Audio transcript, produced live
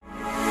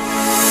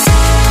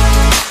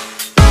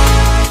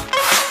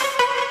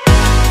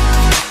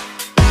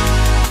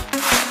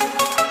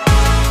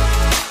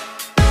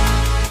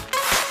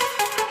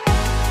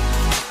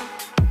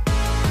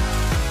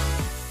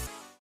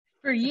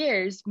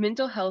years,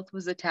 mental health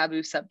was a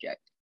taboo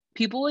subject.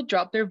 People would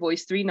drop their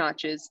voice 3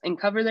 notches and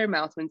cover their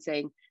mouth when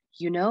saying,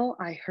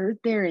 I heard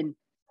they're in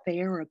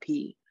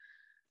therapy.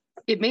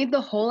 It made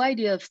the whole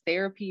idea of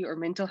therapy or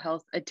mental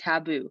health a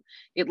taboo.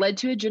 It led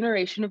to a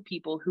generation of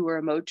people who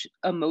were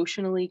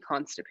emotionally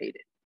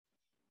constipated.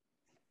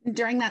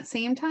 During that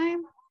same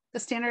time, the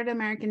standard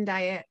American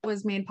diet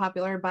was made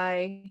popular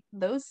by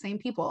those same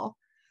people,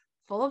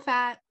 full of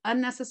fat,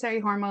 unnecessary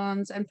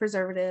hormones, and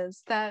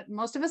preservatives that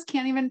most of us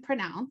can't even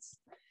pronounce.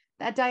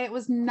 That diet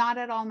was not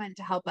at all meant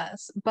to help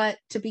us, but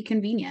to be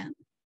convenient.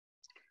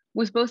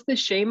 With both the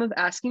shame of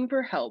asking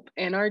for help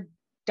and our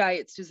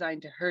diets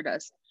designed to hurt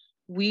us,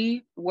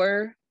 we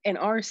were and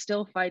are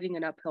still fighting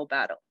an uphill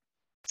battle.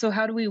 So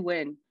how do we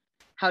win?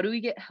 How do we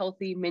get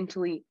healthy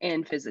mentally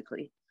and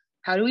physically?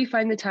 How do we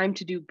find the time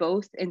to do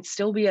both and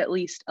still be at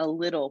least a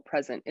little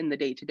present in the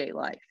day-to-day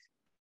life?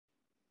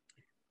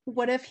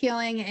 What if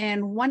healing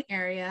in one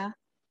area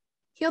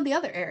healed the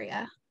other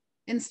area?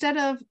 Instead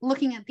of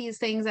looking at these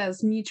things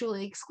as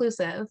mutually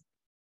exclusive,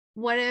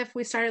 what if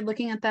we started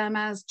looking at them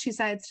as two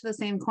sides to the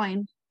same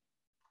coin?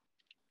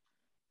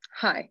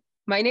 Hi,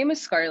 my name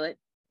is Scarlett,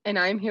 and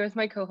I'm here with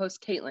my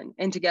co-host Caitlin,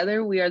 and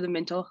together we are the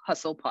Mental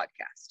Hustle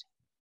Podcast.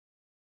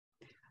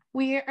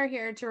 We are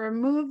here to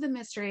remove the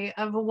mystery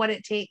of what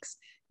it takes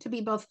to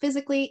be both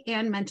physically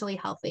and mentally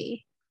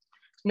healthy.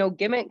 No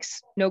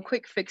gimmicks, no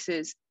quick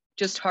fixes,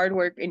 just hard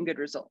work and good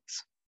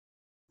results.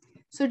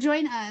 So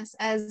join us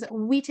as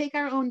we take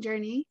our own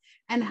journey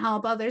and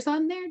help others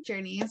on their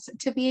journeys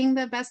to being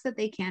the best that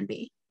they can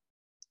be.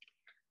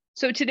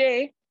 So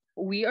today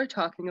we are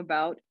talking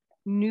about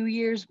New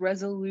Year's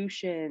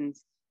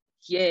resolutions.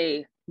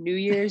 Yay, New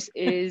Year's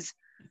is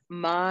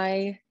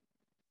I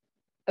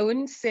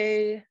wouldn't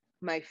say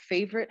my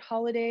favorite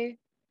holiday,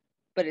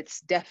 but it's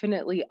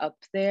definitely up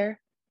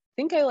there. I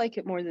think I like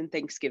it more than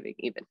Thanksgiving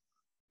even.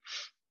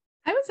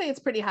 I would say it's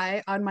pretty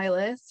high on my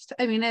list.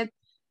 I mean,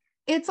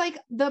 it's like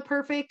the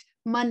perfect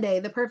Monday,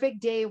 the perfect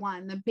day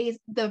one,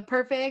 the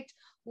perfect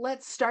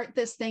let's start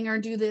this thing or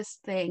do this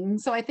thing.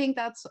 So I think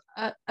that's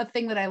a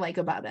thing that I like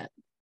about it.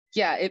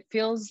 Yeah, it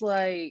feels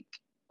like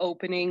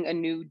opening a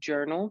new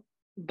journal,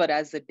 but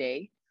as a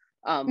day.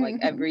 Like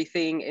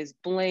everything is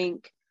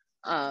blank.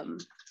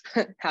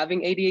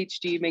 Having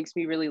ADHD makes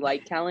me really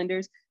like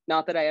calendars.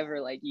 Not that I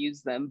ever like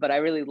use them, but I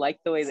really like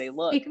the way they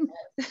look.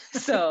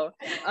 So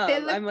they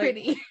look I'm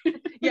pretty.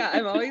 Yeah,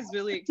 I'm always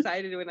really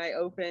excited when I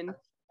open,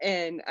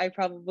 and I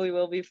probably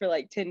will be for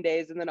like 10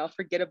 days and then I'll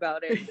forget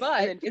about it.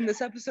 But in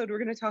this episode, we're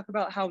going to talk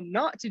about how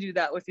not to do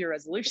that with your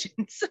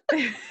resolutions.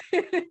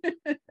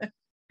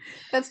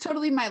 That's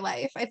totally my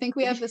life. I think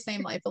we have the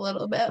same life a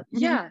little bit.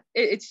 Yeah,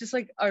 it's just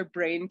like our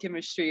brain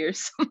chemistry or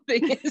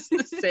something is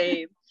the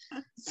same.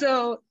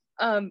 So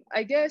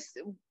I guess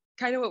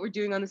kind of what we're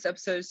doing on this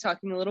episode is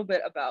talking a little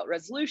bit about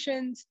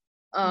resolutions,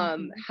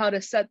 how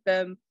to set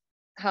them,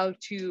 how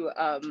to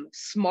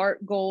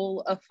SMART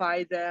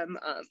goalify them.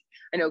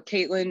 I know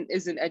Caitlin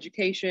is in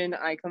education.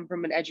 I come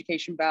from an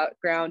education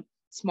background.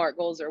 SMART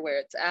goals are where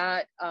it's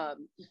at.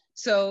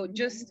 So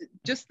just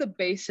the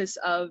basis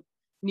of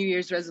New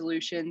Year's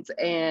resolutions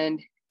and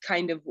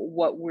kind of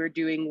what we're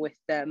doing with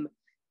them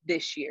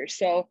this year.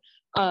 So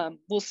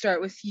we'll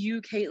start with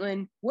you,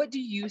 Caitlin. What do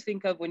you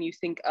think of when you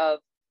think of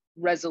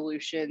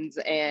resolutions?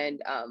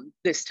 And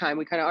this time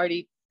we kind of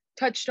already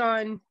touched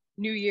on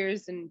New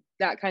Year's and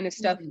that kind of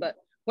stuff, but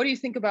what do you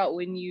think about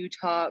when you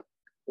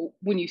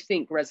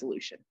think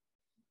resolution?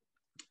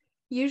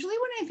 Usually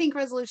when I think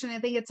resolution, I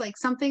think it's like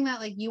something that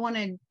like you want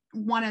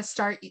to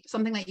start,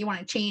 something that you want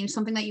to change,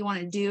 something that you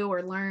want to do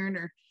or learn,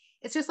 or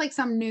it's just like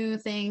some new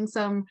thing,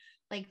 some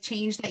like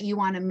change that you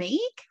want to make.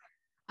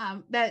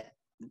 That,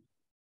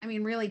 I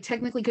mean, really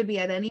technically could be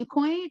at any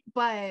point,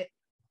 but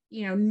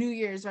New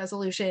Year's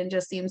resolution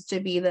just seems to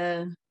be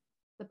the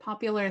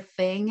popular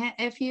thing,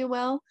 if you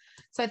will.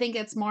 So I think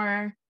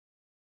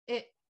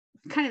it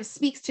kind of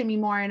speaks to me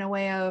more in a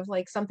way of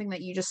like something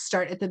that you just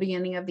start at the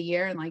beginning of the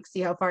year and like see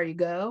how far you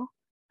go.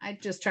 I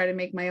just try to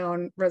make my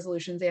own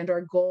resolutions and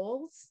or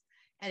goals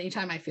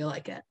anytime I feel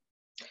like it.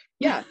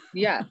 Yeah.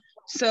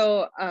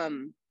 So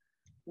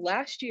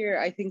last year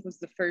I think was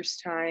the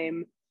first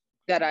time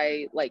that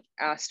I like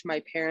asked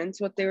my parents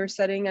what they were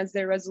setting as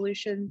their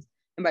resolutions.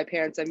 And by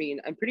parents, I mean,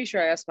 I'm pretty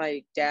sure I asked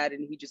my dad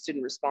and he just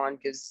didn't respond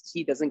because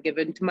he doesn't give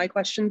into my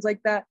questions like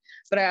that.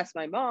 But I asked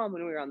my mom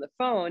when we were on the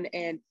phone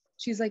and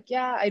she's like,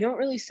 yeah, I don't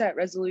really set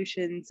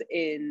resolutions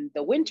in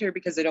the winter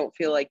because I don't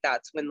feel like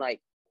that's when like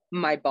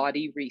my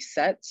body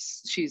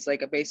resets. She's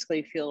like, I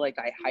basically feel like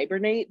I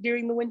hibernate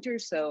during the winter.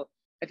 So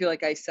I feel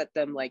like I set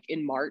them like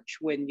in March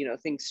when,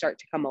 things start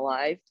to come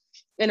alive.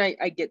 And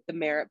I get the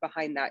merit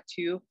behind that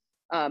too.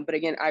 But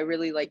again, I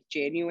really like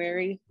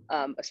January,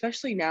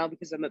 especially now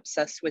because I'm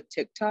obsessed with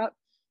TikTok.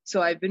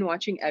 So I've been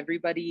watching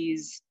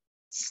everybody's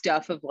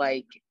stuff of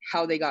like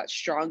how they got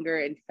stronger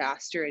and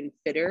faster and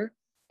fitter.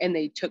 And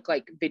they took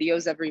like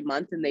videos every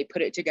month and they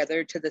put it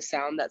together to the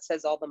sound that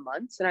says all the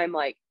months. And I'm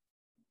like,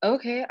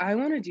 okay, I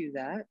want to do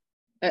that.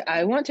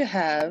 I want to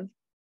have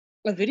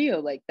a video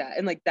like that.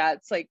 And like,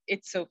 that's like,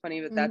 it's so funny,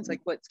 but that's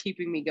like what's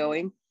keeping me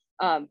going.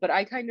 But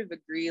I kind of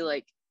agree.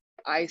 Like,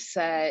 I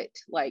set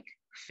like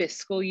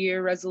fiscal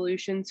year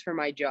resolutions for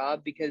my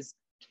job because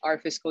our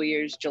fiscal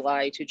year is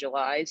July to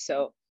July.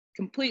 So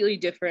completely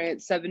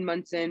different, 7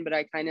 months in, but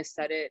I kind of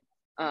set it.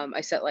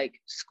 I set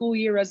like school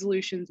year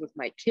resolutions with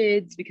my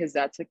kids because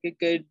that's like a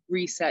good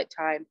reset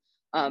time.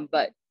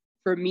 But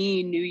for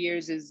me, New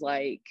Year's is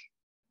like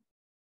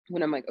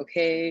when I'm like,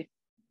 okay,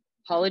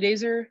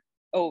 holidays are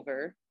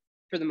over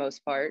for the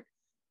most part.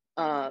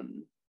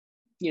 Um,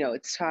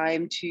 it's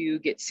time to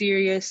get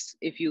serious.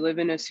 If you live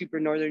in a super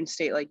northern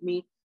state like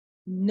me,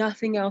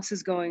 nothing else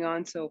is going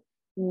on. So,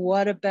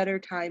 what a better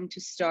time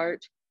to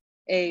start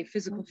a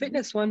physical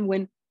fitness one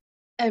when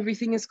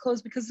everything is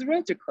closed because the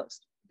roads are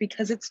closed,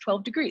 because it's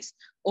 12 degrees,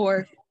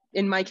 or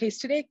in my case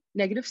today,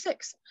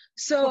 -6.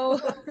 So,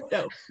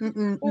 no,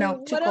 too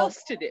what cold.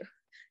 else to do?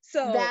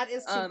 So, that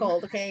is too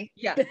cold. Okay.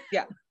 Yeah.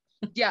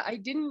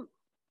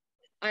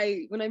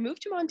 When I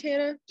moved to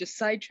Montana, just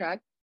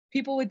sidetrack,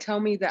 people would tell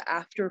me that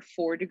after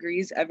 4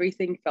 degrees,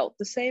 everything felt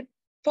the same.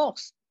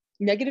 False.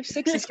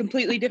 -6 is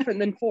completely different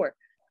than 4,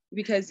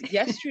 because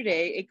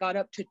yesterday it got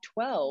up to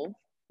 12.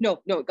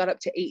 No, it got up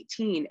to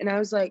 18. And I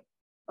was like,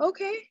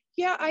 okay,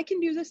 yeah, I can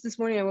do this. This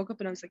morning I woke up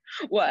and I was like,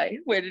 why?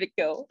 Where did it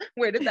go?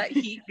 Where did that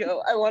heat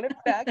go? I want it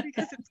back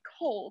because it's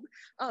cold.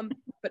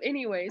 But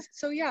anyways,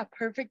 so yeah,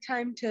 perfect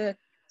time to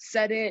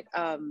set it.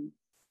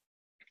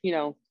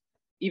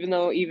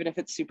 Even if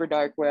it's super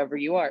dark wherever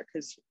you are,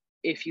 because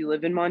if you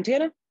live in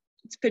Montana,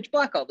 it's pitch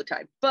black all the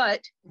time.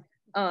 But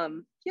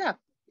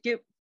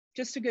get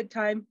just a good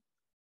time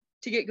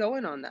to get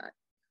going on that.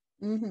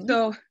 Mm-hmm.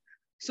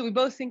 So we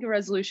both think of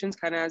resolutions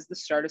kind of as the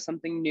start of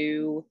something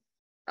new,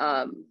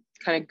 kind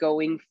of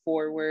going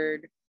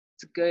forward.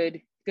 It's a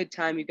good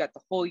time. You've got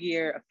the whole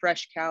year, a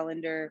fresh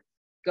calendar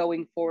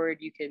going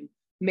forward. You can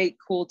make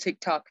cool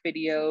TikTok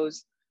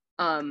videos,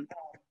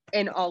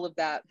 and all of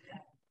that.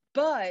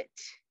 But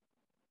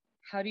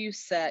how do you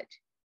set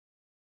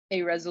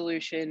a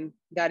resolution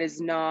that is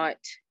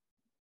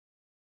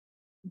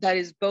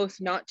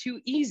both not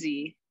too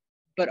easy,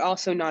 but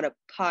also not a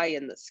pie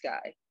in the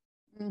sky?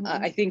 Mm-hmm.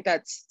 I think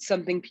that's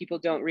something people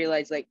don't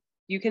realize. Like,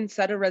 you can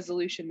set a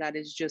resolution that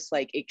is just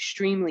like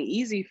extremely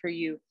easy for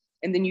you,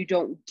 and then you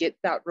don't get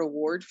that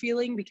reward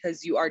feeling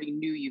because you already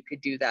knew you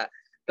could do that.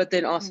 But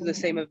then also the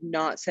same of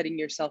not setting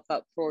yourself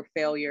up for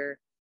failure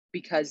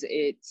because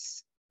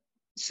it's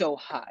so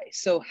high.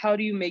 So how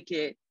do you make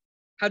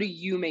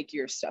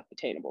your stuff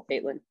attainable,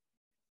 Caitlin?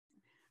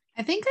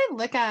 I think I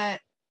look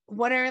at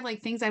what are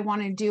like things I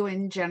want to do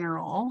in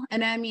general.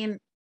 And I mean,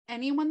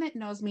 anyone that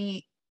knows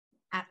me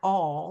at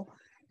all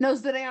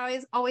knows that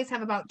I always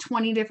have about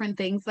 20 different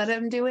things that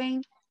I'm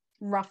doing,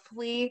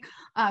 roughly.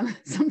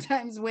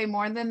 Sometimes way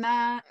more than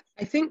that.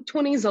 I think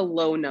 20 is a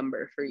low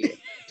number for you.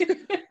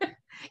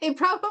 It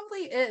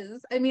probably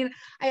is. I mean,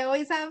 I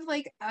always have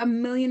like a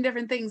million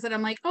different things that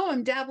I'm like, oh,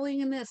 I'm dabbling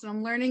in this and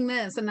I'm learning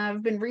this and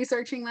I've been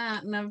researching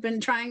that and I've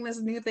been trying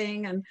this new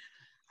thing. And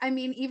I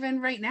mean,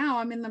 even right now,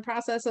 I'm in the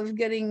process of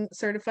getting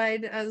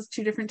certified as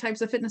 2 different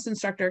types of fitness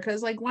instructor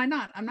because, like, why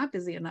not? I'm not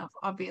busy enough,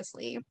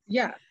 obviously.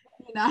 Yeah.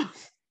 Not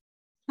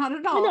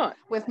at all. Not?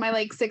 With my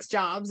like 6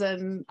 jobs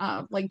and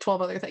like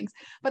 12 other things,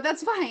 but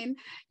that's fine,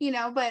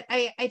 But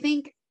I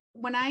think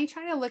when I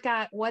try to look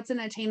at what's an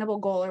attainable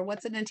goal or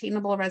what's an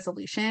attainable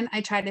resolution, I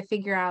try to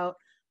figure out,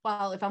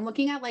 well, if I'm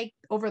looking at like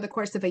over the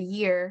course of a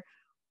year,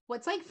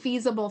 what's like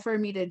feasible for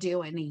me to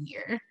do in a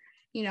year?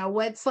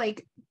 What's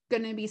like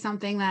going to be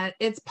something that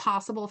it's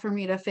possible for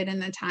me to fit in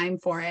the time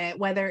for it,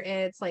 whether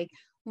it's like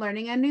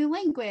learning a new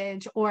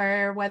language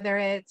or whether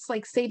it's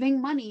like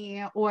saving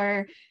money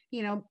or,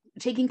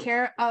 taking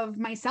care of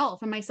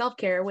myself and my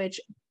self-care, which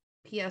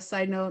PS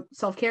side note,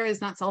 self-care is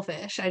not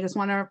selfish. I just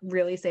want to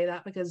really say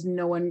that because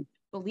no one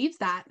believes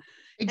that.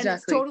 Exactly. And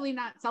it's totally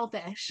not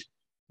selfish.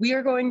 We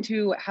are going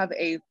to have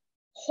a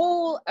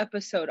whole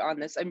episode on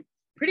this. I'm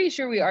pretty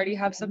sure we already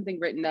have something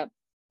written up,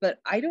 but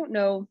I don't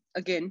know,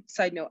 again,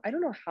 side note, I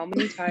don't know how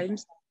many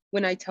times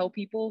when I tell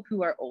people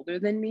who are older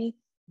than me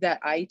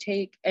that I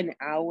take an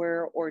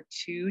hour or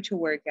 2 to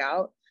work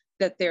out,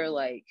 that they're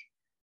like,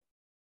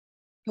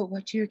 but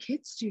what do your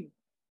kids do?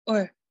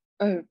 Or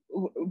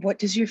what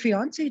does your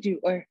fiance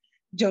do? Or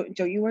don't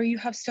you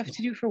have stuff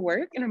to do for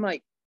work? And I'm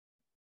like,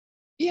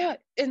 yeah.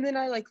 And then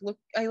I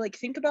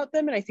think about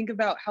them and I think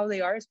about how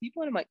they are as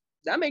people. And I'm like,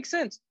 that makes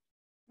sense.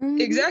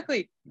 Mm-hmm.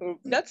 Exactly.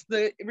 That's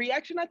the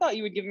reaction I thought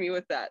you would give me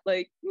with that.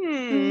 Like,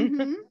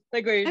 mm-hmm.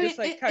 Like where you're just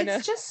like kind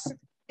of.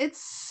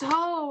 It's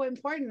so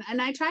important.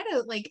 And I try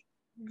to like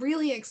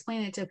really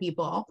explain it to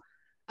people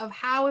of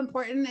how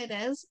important it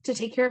is to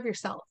take care of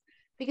yourself.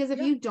 Because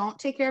if you don't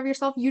take care of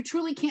yourself, you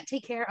truly can't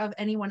take care of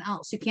anyone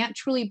else. You can't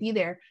truly be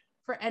there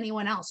for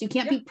anyone else. You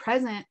can't be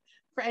present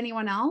for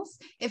anyone else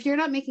if you're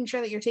not making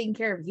sure that you're taking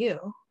care of you.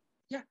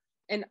 Yeah.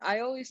 And I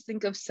always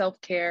think of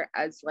self-care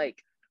as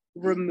like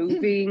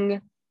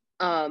removing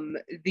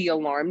the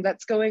alarm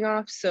that's going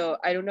off. So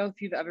I don't know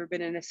if you've ever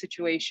been in a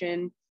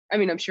situation, I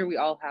mean, I'm sure we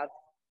all have,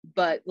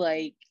 but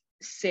like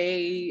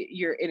say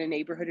you're in a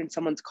neighborhood and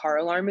someone's car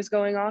alarm is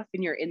going off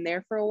and you're in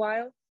there for a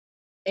while.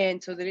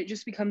 And so then it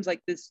just becomes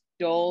like this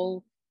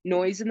dull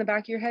noise in the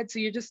back of your head. So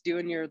you're just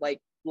doing your like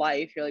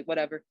life, you're like,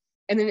 whatever.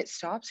 And then it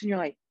stops and you're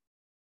like,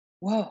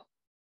 whoa,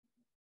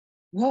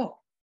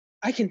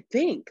 I can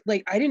think.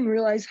 Like, I didn't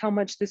realize how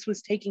much this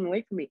was taking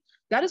away from me.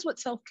 That is what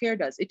self-care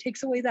does. It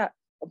takes away that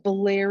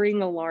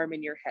blaring alarm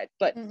in your head.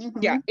 But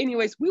yeah,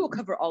 anyways, we will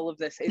cover all of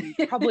this in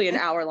probably an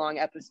hour-long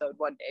episode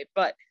one day.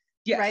 But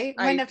yes, right,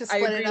 might have to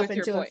split it up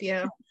into a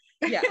few.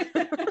 Yeah.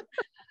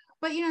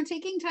 But you know,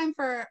 taking time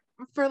for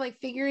like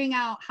figuring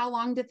out how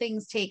long do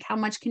things take, how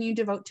much can you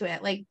devote to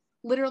it. Like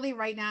literally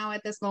right now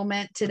at this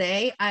moment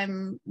today,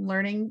 I'm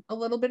learning a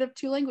little bit of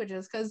 2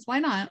 languages, because why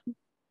not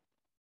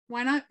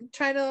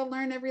try to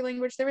learn every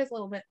language there is a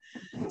little bit.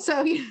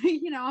 So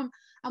you know,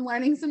 I'm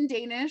learning some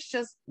Danish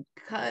just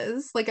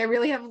because, like, I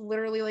really have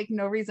literally like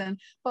no reason,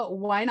 but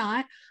why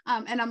not?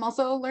 And I'm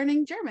also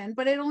learning German,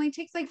 but it only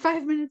takes like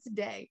 5 minutes a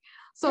day.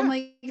 So yeah. I'm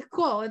like,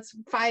 cool, it's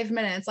 5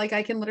 minutes. Like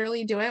I can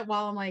literally do it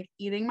while I'm like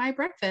eating my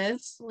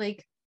breakfast,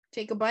 like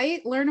take a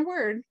bite, learn a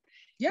word,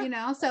 you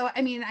know? So,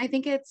 I mean, I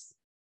think it's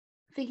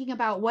thinking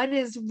about what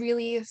is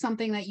really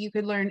something that you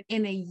could learn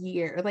in a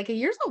year. Like a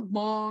year's a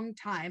long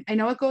time. I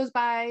know it goes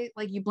by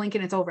like you blink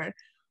and it's over,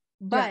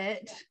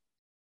 but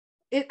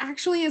it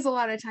actually is a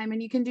lot of time,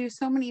 and you can do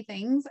so many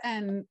things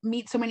and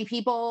meet so many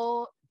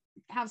people,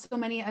 have so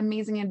many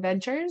amazing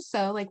adventures.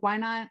 So like, why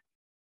not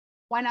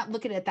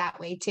look at it that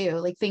way too?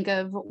 Like think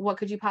of what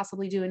could you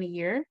possibly do in a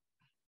year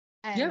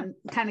and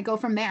kind of go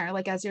from there,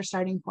 like as your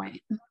starting point.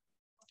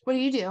 What do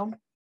you do?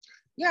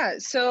 Yeah,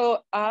 so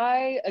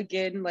I,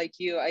 again, like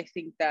you, I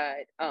think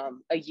that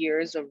a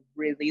year is a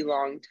really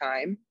long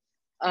time.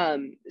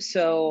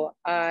 So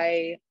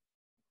I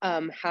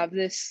have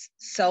this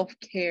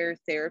self-care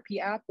therapy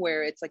app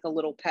where it's like a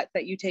little pet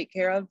that you take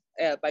care of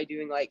by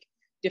doing like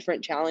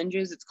different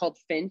challenges. It's called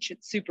Finch.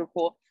 It's super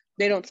cool.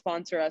 They don't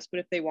sponsor us, but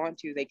if they want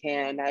to, they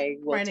can. I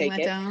will take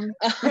it. Down.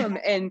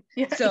 And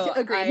so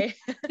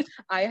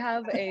I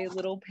have a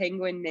little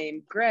penguin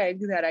named Greg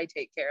that I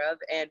take care of.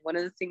 And one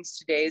of the things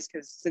today is,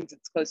 because since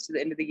it's close to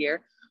the end of the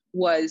year,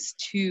 was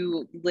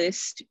to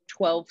list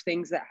 12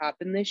 things that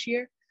happened this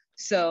year.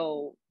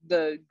 So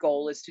the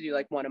goal is to do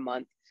like one a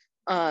month.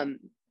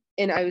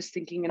 And I was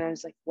thinking, and I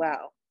was like,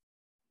 wow,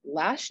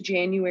 last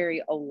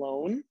January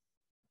alone,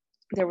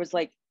 there was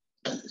like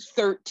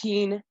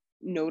 13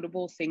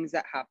 notable things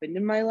that happened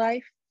in my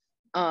life,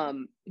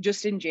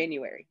 just in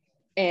January.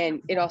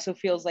 And it also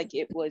feels like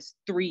it was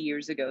 3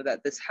 years ago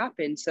that this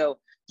happened. So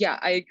yeah,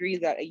 I agree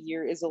that a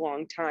year is a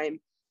long time.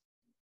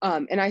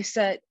 And I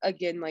set,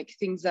 again, like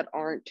things that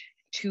aren't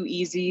too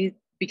easy,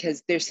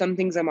 because there's some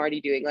things I'm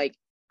already doing. Like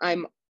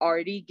I'm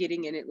already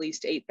getting in at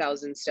least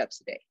 8,000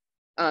 steps a day.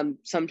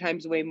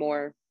 Sometimes way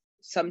more,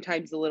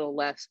 sometimes a little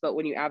less, but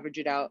when you average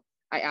it out,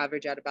 I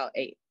average at about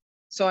 8.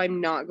 So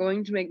I'm not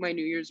going to make my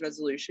New Year's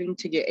resolution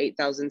to get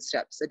 8,000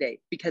 steps a day,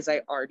 because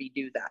I already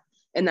do that.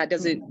 And that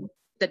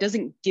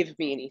doesn't give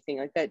me anything.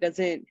 Like that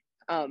doesn't,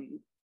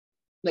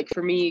 like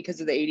for me, because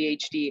of the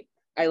ADHD,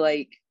 I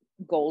like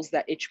goals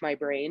that itch my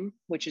brain,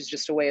 which is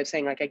just a way of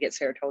saying like I get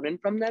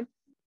serotonin from them.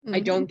 I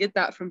don't get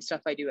that from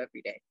stuff I do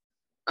every day.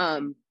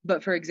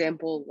 But for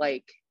example,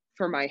 like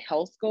for my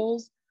health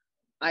goals,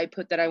 I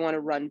put that I want to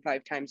run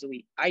 5 times a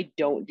week. I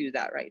don't do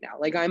that right now.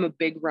 Like I'm a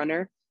big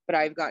runner, but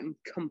I've gotten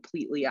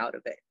completely out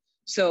of it.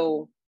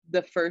 So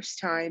the first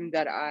time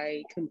that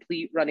I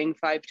complete running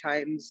 5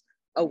 times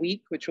a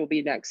week, which will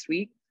be next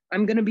week,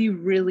 I'm going to be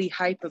really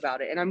hype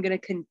about it. And I'm going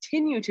to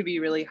continue to be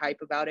really hype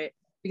about it,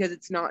 because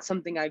it's not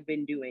something I've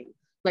been doing.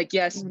 Like,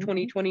 yes,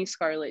 2020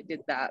 Scarlett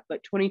did that,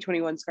 but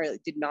 2021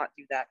 Scarlett did not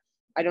do that.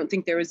 I don't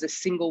think there was a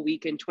single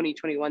week in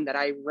 2021 that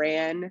I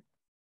ran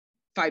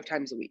 5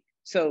 times a week.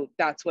 So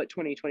that's what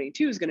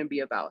 2022 is going to be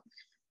about.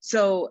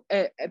 So,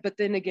 but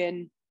then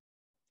again,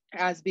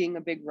 as being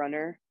a big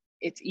runner,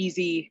 it's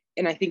easy.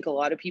 And I think a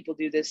lot of people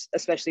do this,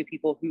 especially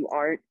people who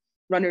aren't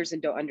runners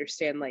and don't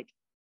understand like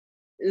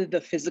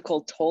the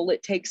physical toll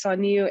it takes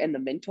on you and the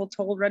mental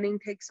toll running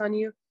takes on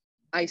you.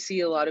 I see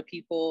a lot of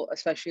people,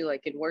 especially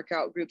like in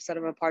workout groups that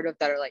I'm a part of,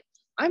 that are like,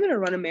 I'm going to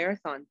run a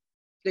marathon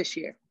this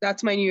year.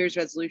 That's my New Year's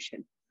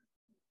resolution.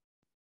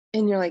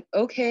 And you're like,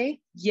 okay,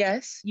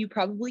 yes, you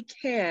probably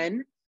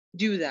can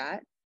do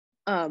that.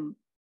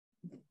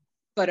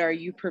 But are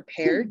you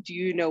prepared? Do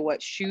you know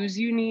what shoes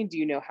you need? Do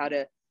you know how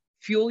to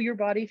fuel your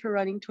body for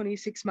running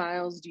 26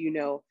 miles? Do you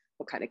know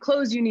what kind of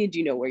clothes you need? Do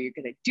you know where you're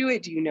going to do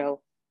it? Do you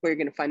know where you're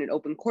going to find an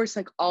open course?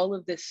 Like all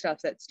of this stuff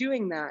that's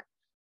doing that.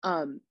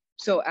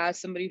 So as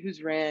somebody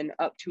who's ran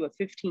up to a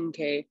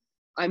 15K,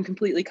 I'm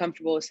completely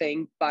comfortable with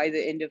saying by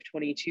the end of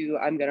 22,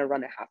 I'm going to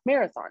run a half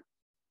marathon,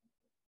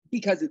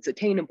 because it's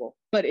attainable.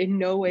 But in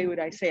no way would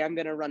I say I'm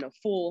going to run a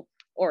full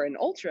or an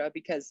ultra,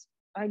 because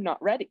I'm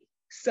not ready.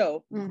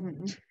 So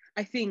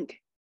I think,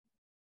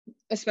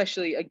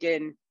 especially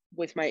again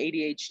with my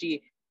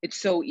ADHD, it's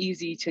so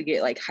easy to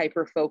get like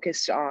hyper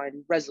focused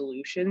on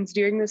resolutions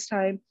during this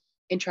time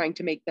and trying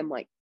to make them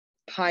like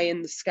pie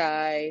in the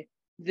sky.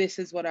 This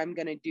is what I'm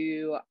going to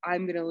do.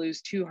 I'm going to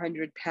lose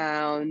 200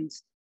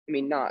 pounds. I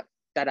mean, not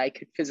that I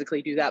could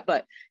physically do that,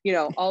 but you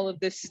know, all of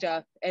this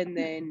stuff. And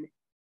then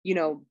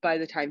by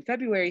the time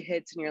February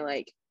hits and you're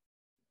like,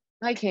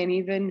 I can't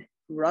even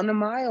run a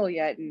mile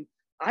yet, and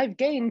I've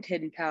gained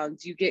 10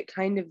 pounds, you get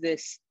kind of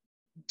this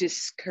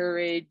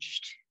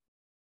discouraged,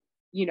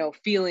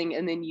 feeling,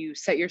 and then you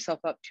set yourself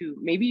up to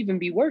maybe even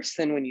be worse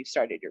than when you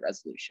started your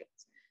resolutions.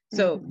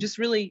 So just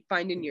really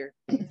finding your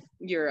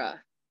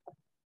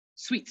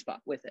sweet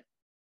spot with it.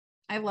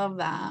 I love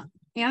that.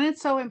 And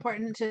it's so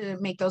important to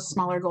make those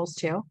smaller goals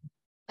too.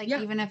 Like,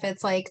 even if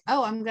it's like,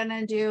 oh, I'm going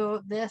to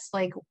do this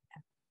like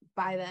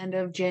by the end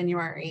of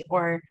January,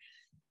 or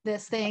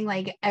this thing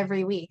like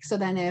every week. So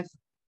then if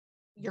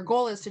your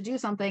goal is to do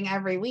something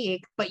every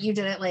week, but you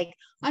did it like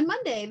on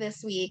Monday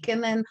this week,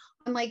 and then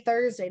on like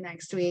Thursday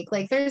next week,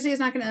 like Thursday is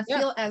not going to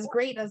feel as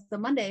great as the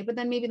Monday, but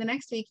then maybe the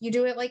next week you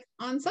do it like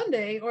on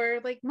Sunday or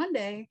like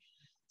Monday.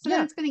 So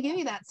then it's going to give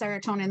you that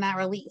serotonin, that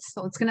release.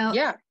 So it's going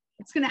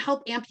to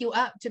help amp you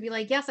up to be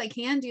like, yes, I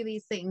can do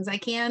these things. I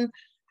can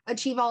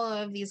achieve all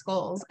of these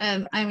goals.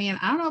 And I mean,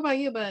 I don't know about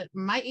you, but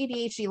my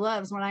ADHD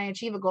loves when I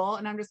achieve a goal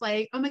and I'm just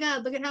like, oh my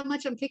God, look at how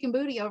much I'm kicking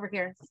booty over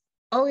here.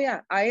 Oh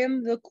yeah, I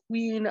am the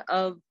queen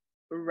of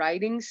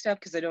writing stuff,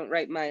 because I don't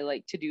write my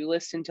like to-do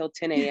list until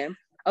 10 a.m.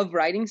 of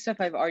writing stuff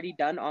I've already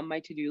done on my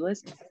to-do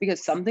list,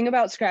 because something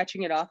about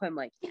scratching it off, I'm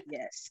like,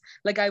 yes.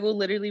 Like I will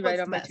literally write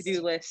on my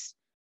to-do list,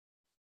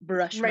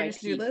 brush my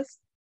teeth. List?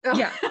 Oh.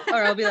 Yeah.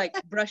 Or I'll be like,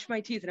 brush my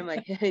teeth. And I'm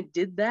like, I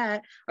did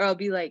that. Or I'll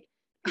be like,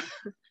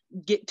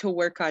 get to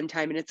work on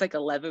time. And it's like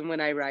 11 when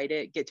I write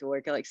it, get to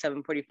work at like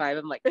 7:45.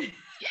 I'm like,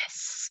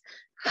 yes.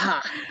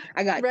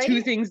 I got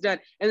 2 things done.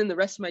 And then the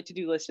rest of my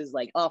to-do list is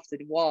like off the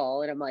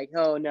wall. And I'm like,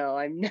 oh no,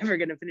 I'm never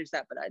going to finish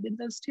that. But I did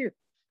those too.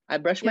 I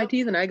brushed my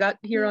teeth and I got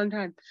here on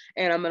time.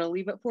 And I'm going to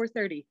leave at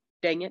 4:30.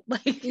 Dang it.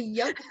 Like,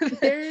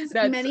 there's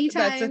many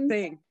times. That's a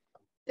thing.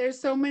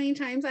 There's so many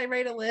times I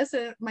write a list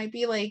and it might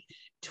be like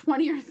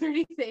 20 or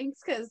 30 things,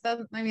 because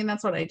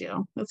that's what I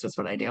do. That's just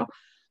what I do.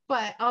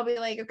 But I'll be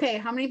like, okay,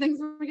 how many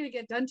things are we going to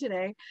get done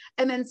today?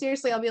 And then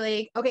seriously, I'll be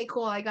like, okay,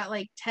 cool. I got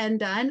like 10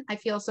 done. I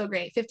feel so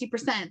great.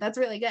 50%. That's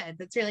really good.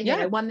 That's really good.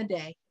 I won the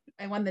day.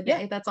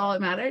 That's all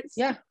that matters.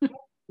 Yeah.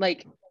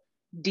 Like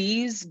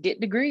D's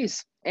get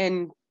degrees,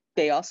 and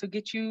they also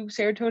get you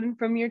serotonin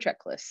from your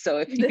checklist. So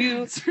if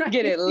you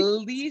get at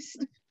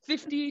least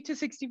 50 to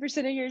 60%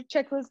 of your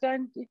checklist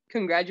done,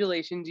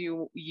 congratulations,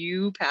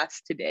 you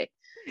passed today.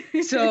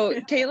 So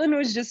Caitlin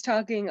was just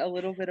talking a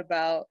little bit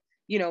about,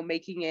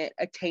 making it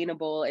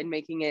attainable and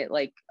making it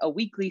like a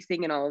weekly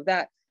thing and all of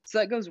that. So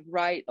that goes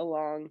right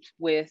along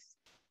with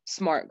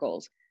SMART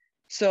goals.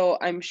 So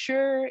I'm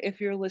sure if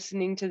you're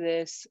listening to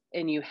this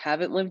and you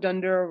haven't lived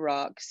under a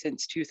rock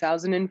since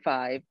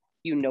 2005,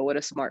 you know what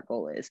a SMART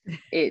goal is.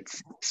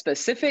 It's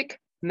specific,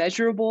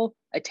 measurable,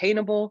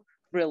 attainable,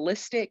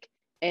 realistic,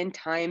 and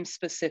time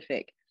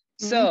specific.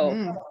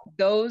 So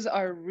those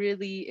are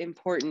really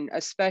important,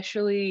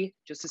 especially,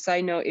 just a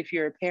side note, if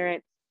you're a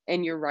parent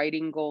and you're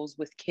writing goals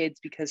with kids,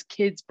 because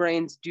kids'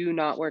 brains do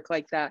not work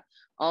like that.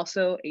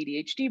 Also,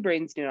 ADHD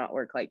brains do not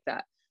work like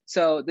that.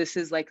 So this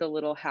is like a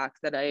little hack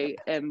that I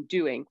am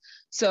doing.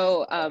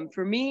 So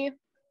for me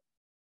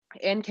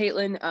and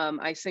Caitlin,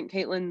 I sent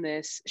Caitlin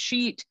this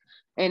sheet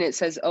and it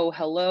says, oh,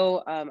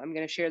 hello. I'm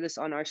going to share this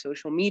on our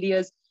social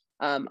medias.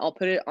 I'll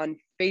put it on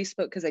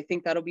Facebook because I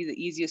think that'll be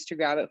the easiest to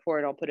grab it for.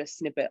 And I'll put a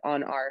snippet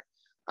on our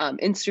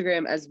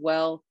Instagram as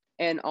well.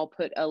 And I'll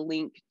put a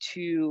link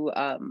to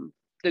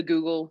the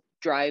Google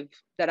Drive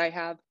that I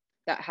have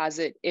that has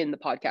it in the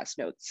podcast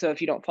notes. So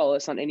if you don't follow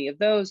us on any of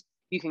those,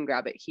 you can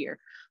grab it here.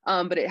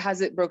 But it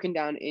has it broken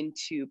down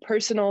into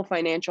personal,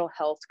 financial,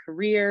 health,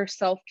 career,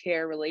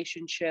 self-care,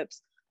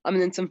 relationships, and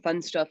then some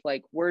fun stuff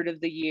like word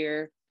of the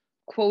year,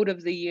 quote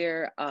of the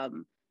year,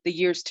 the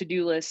year's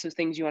to-do list, so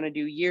things you want to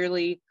do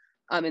yearly,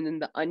 and then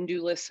the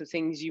undo list, so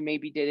things you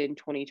maybe did in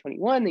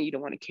 2021 that you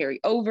don't want to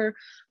carry over.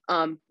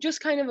 Just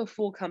kind of a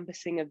full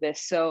compassing of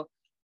this. So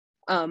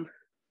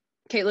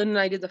Caitlin and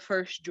I did the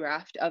first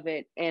draft of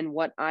it, and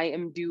what I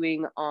am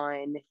doing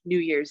on New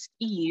Year's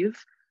Eve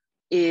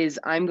is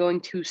I'm going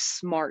to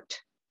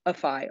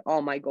smartify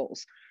all my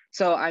goals.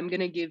 So I'm going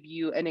to give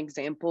you an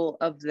example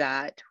of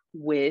that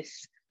with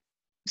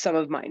some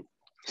of mine.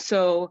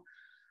 So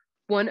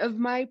one of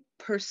my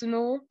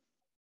personal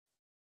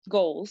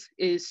goals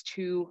is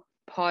to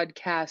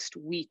podcast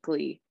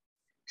weekly.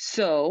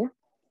 So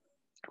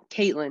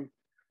Caitlin,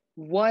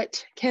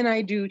 what can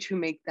I do to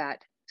make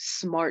that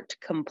SMART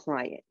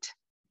compliant?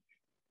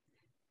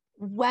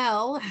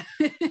 Well,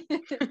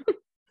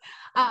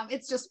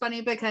 it's just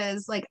funny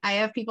because like I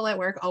have people at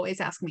work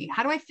always ask me,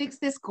 how do I fix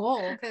this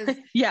goal? Because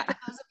yeah, for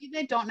those of you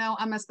that don't know,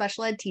 I'm a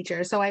special ed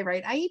teacher. So I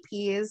write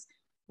IEPs,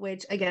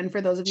 which again, for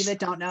those of you that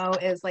don't know,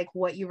 is like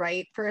what you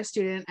write for a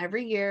student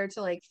every year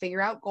to like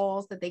figure out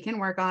goals that they can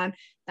work on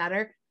that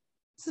are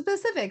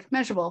specific,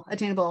 measurable,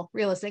 attainable,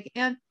 realistic,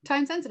 and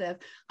time sensitive.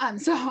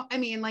 So I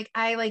mean, like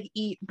I like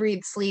eat,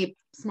 breathe, sleep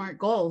SMART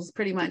goals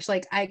pretty much.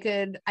 Like I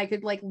could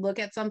like look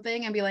at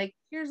something and be like,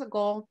 here's a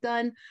goal,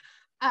 done.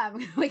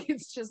 Like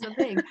it's just a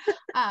thing.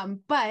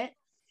 But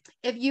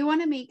if you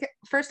want to make,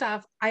 first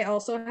off, I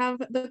also have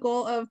the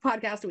goal of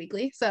podcast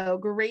weekly. So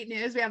great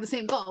news. We have the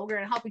same goal. We're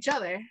going to help each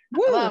other.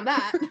 Woo! I love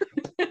that.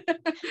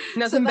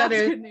 Nothing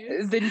better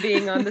than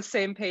being on the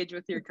same page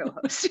with your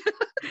co-host.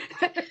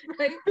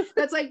 Right?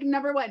 That's like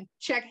number one.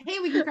 Check. Hey,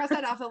 we can cross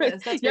that off the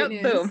list. That's great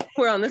news. Boom.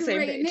 We're on the same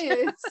great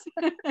page.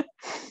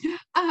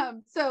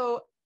 News.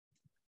 So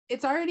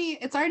it's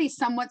already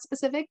somewhat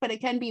specific, but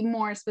it can be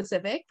more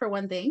specific for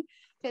one thing,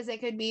 because it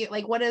could be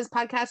like, what does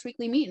podcast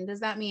weekly mean?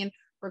 Does that mean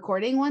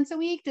recording once a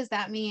week? Does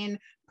that mean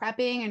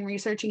prepping and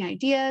researching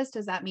ideas?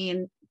 Does that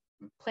mean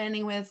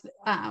planning with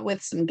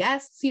some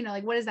guests?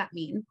 Like, what does that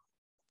mean?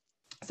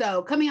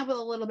 So coming up with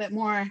a little bit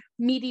more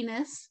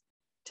meatiness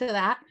to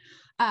that.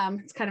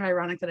 It's kind of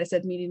ironic that I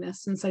said meatiness,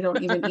 since I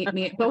don't even eat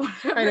meat, but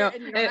I know,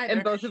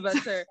 and both of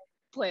us are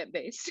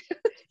plant-based.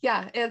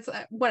 Yeah, it's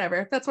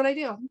whatever. That's what I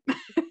do.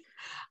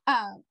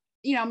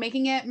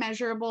 Making it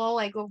measurable,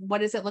 like, what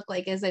does it look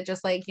like? Is it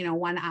just like,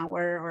 1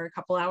 hour or a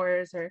couple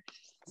hours or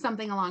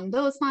something along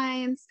those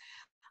lines?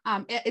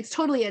 It's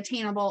totally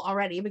attainable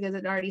already, because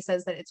it already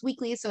says that it's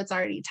weekly. So it's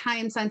already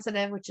time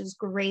sensitive, which is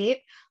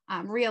great.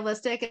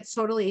 Realistic, it's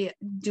totally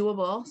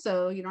doable.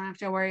 So you don't have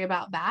to worry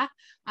about that.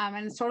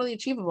 And it's totally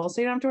achievable.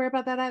 So you don't have to worry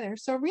about that either.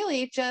 So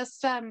really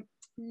just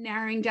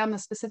narrowing down the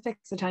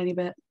specifics a tiny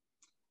bit,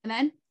 and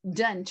then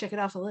done. Check it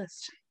off the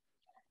list.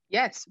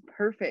 Yes,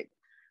 perfect.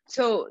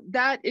 So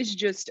that is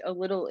just a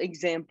little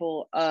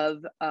example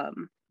of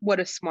what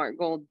a SMART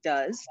goal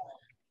does,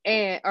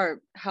 or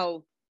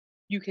how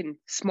you can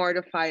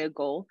smartify a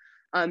goal.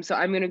 So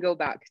I'm going to go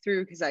back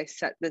through, because I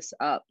set this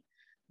up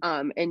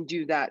and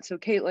do that. So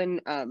Caitlin,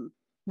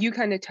 you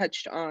kind of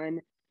touched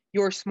on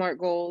your SMART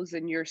goals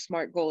and your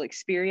SMART goal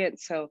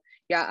experience. So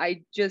yeah,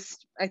 I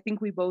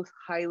think we both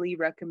highly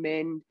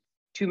recommend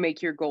to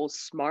make your goals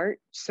SMART,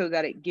 so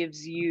that it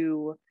gives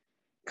you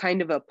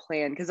kind of a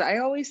plan. Because I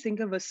always think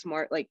of a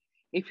SMART, like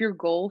if your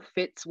goal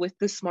fits with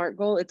the SMART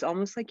goal, it's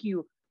almost like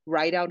you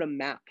write out a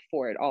map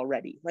for it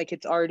already. Like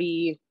it's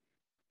already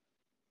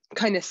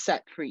kind of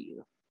set for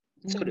you,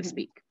 so to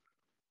speak.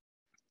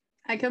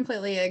 I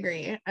completely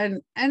agree.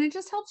 And it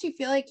just helps you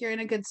feel like you're in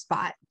a good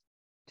spot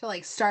to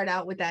like start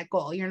out with that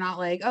goal. You're not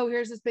like, oh,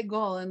 here's this big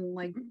goal and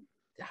like,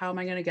 how am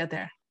I going to get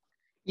there?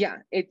 Yeah,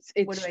 it's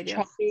what do I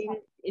do?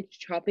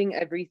 chopping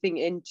everything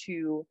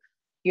into,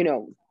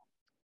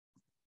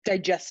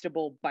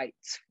 digestible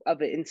bites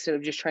of it, instead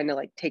of just trying to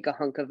like take a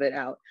hunk of it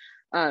out,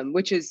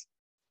 which is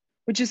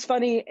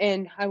funny.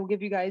 And I will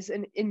give you guys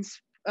an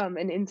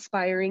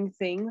inspiring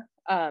thing.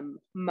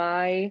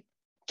 My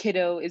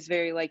kiddo is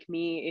very like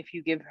me. If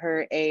you give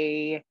her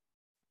a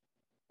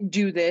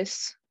do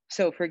this,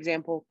 so for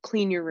example,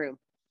 clean your room,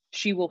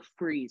 she will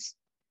freeze.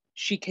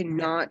 She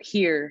cannot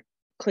hear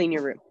clean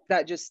your room.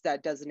 That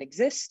doesn't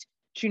exist.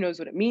 She knows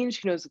what it means.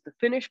 She knows what the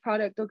finished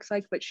product looks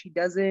like, but she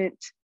doesn't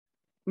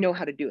know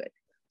how to do it.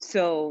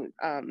 So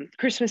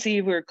Christmas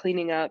Eve, we were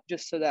cleaning up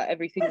just so that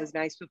everything was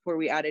nice before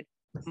we added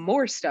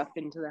more stuff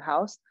into the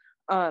house.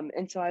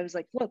 And so I was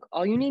like, look,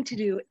 all you need to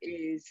do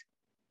is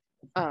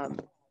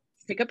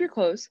pick up your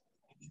clothes,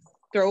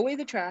 throw away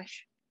the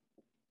trash,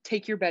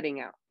 take your bedding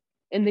out,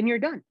 and then you're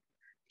done.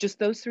 Just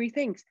those 3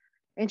 things.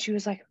 And she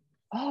was like,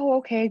 oh,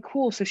 okay,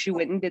 cool. So she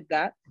went and did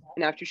that.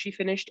 And after she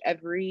finished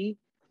every,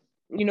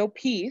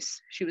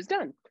 piece, she was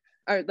done.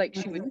 Or like,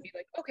 she would be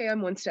like, okay,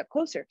 I'm 1 step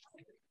closer.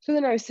 So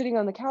then I was sitting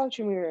on the couch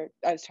and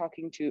I was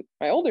talking to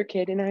my older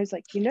kid, and I was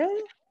like,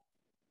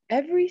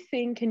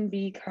 everything can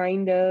be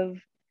kind of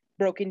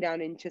broken down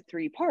into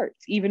 3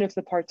 parts, even if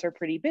the parts are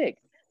pretty big.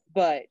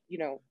 But,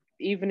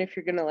 even if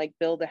you're going to like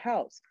build a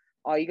house,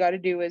 all you got to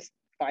do is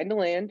find the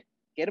land,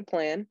 get a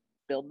plan,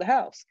 build the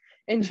house.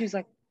 And she's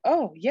like,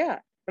 oh yeah.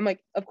 I'm like,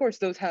 of course,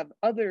 those have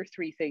other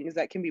 3 things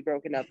that can be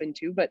broken up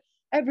into, but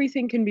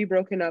everything can be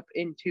broken up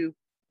into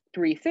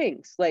 3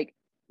 things. Like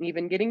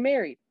even getting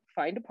married,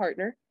 find a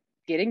partner,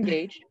 get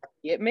engaged,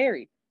 get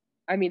married.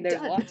 I mean,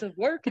 there's lots of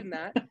work in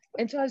that.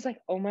 And so I was like,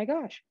 oh my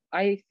gosh,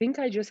 I think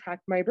I just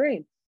hacked my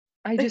brain.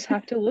 I just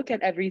have to look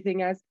at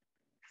everything as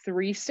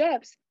 3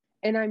 steps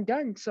and I'm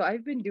done. So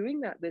I've been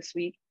doing that this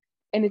week,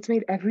 and it's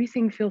made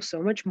everything feel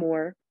so much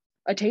more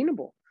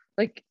attainable.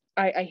 Like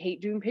I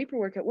hate doing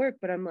paperwork at work,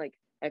 but I'm like,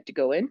 I have to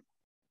go in,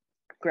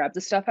 grab the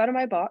stuff out of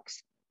my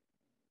box,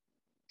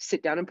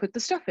 sit down and put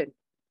the stuff in.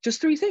 Just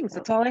 3 things.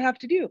 That's all I have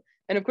to do.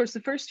 And of course, the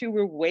first 2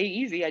 were way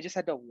easy. I just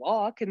had to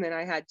walk, and then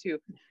I had to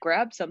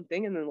grab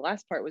something. And then the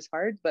last part was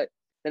hard, but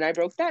then I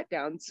broke that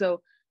down.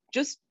 So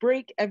just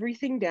break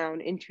everything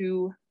down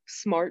into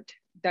smart,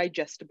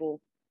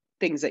 digestible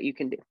things that you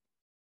can do.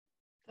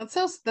 That's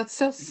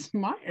so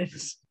smart.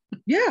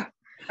 Yeah.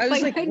 I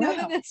was like, I know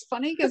wow. that it's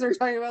funny because we're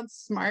talking about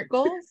SMART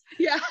goals.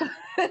 Yeah.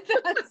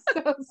 That's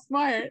so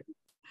smart.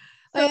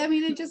 Like, I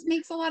mean, it just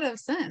makes a lot of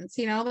sense,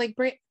 like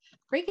break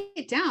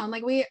it down.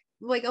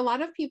 Like a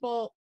lot of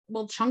people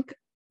will chunk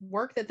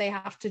work that they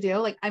have to do.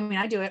 Like, I mean,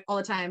 I do it all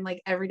the time.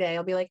 Like every day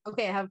I'll be like,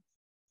 okay, I have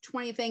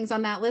 20 things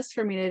on that list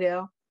for me to do.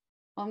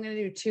 Well, I'm going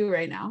to do 2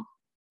 right now.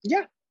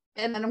 Yeah.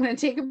 And then I'm going to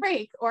take a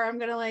break, or I'm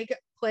going to like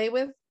play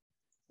with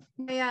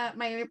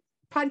my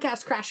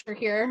podcast crasher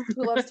here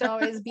who loves to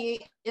always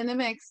be in the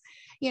mix,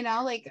 you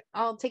know, like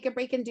I'll take a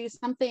break and do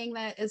something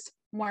that is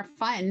more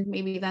fun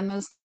maybe than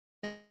those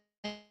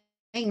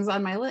things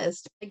on my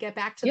list. I get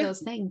back to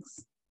those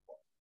things.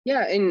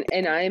 Yeah,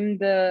 and I'm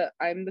the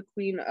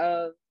queen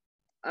of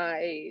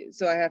I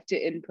have to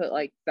input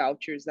like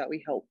vouchers that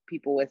we help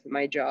people with in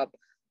my job.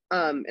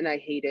 And I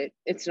hate it.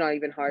 It's not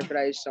even hard, but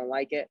I just don't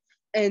like it.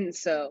 And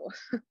so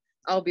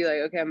I'll be like,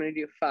 okay, I'm gonna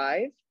do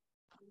 5.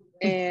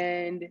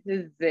 And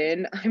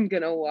then I'm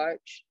gonna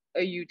watch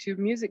a YouTube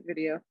music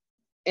video.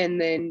 And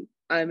then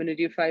I'm gonna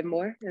do 5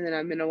 more, and then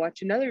I'm gonna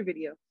watch another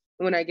video.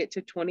 And when I get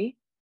to 20,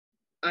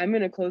 I'm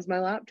gonna close my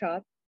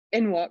laptop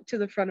and walk to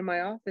the front of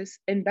my office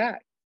and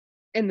back.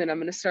 And then I'm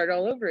gonna start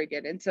all over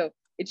again. And so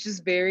it's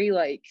just very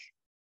like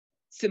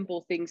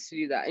simple things to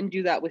do that, and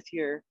do that with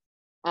your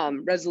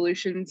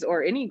resolutions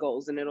or any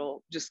goals, and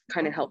it'll just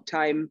kind of help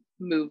time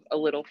move a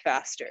little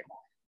faster.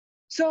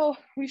 So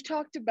we've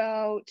talked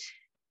about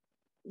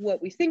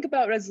what we think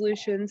about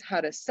resolutions,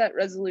 how to set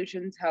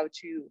resolutions, how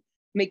to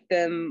make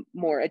them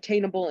more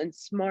attainable and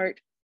smart.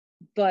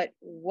 But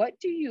what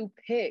do you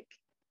pick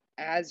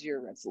as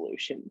your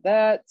resolution?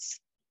 That's,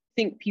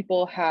 I think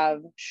people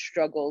have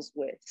struggles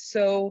with.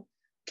 So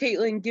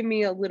Caitlin, give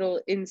me a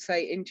little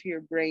insight into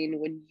your brain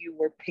when you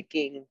were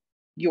picking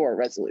your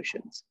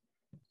resolutions.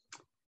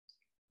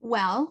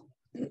 Well,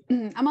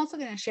 I'm also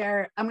going to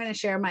share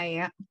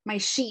my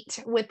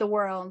sheet with the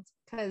world,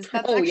 because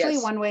that's actually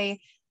one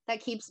way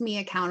that keeps me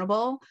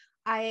accountable.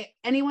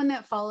 Anyone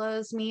that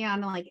follows me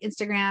on like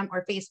Instagram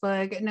or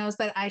Facebook knows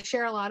that I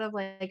share a lot of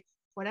like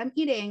what I'm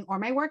eating or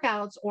my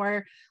workouts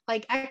or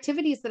like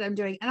activities that I'm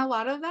doing. And a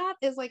lot of that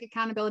is like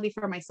accountability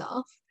for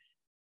myself,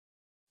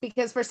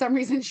 because for some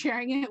reason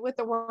sharing it with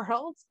the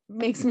world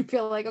makes me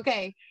feel like,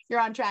 okay, you're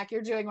on track.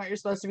 You're doing what you're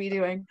supposed to be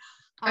doing.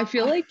 I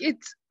feel like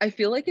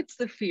it's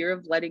the fear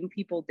of letting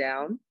people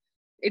down.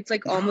 It's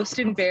like almost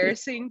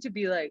embarrassing to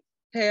be like,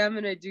 hey, I'm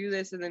gonna do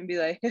this, and then be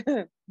like,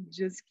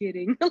 just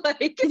kidding.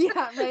 Like,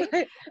 yeah,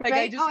 right. Like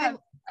right?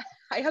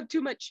 I have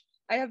too much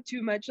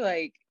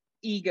like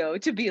ego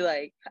to be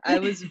like, I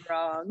was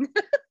wrong.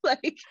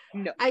 Like,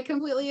 no. I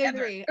completely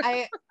agree.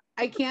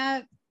 I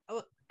can't.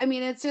 I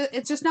mean,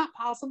 it's just not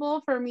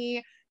possible for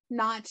me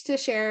not to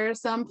share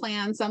some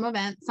plan, some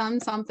event,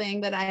 something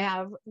that I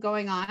have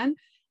going on.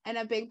 And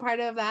a big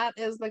part of that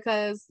is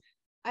because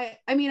I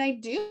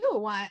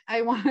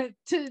want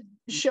to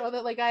show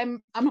that like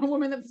I'm a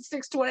woman that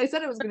sticks to what I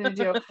said I was going to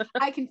do.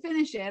 I can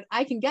finish it.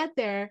 I can get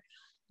there.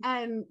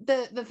 And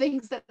the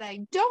things that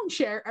I don't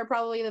share are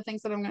probably the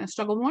things that I'm going to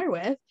struggle more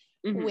with,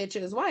 which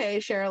is why I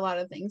share a lot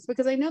of things,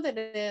 because I know that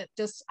it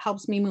just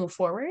helps me move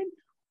forward.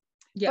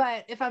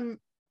 Yeah. But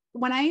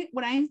when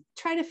I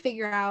try to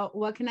figure out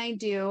what can I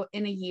do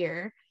in a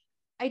year,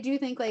 I do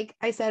think, like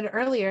I said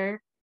earlier,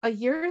 a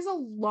year is a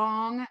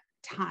long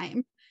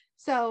time.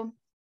 So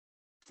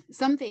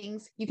some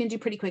things you can do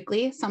pretty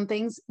quickly, some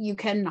things you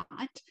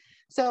cannot.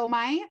 So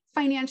my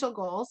financial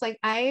goals, like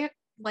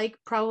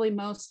probably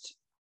most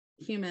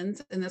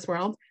humans in this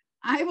world,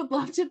 I would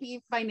love to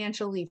be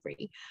financially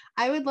free.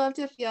 I would love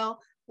to feel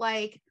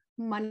like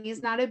money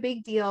is not a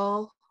big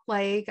deal.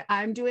 Like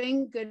I'm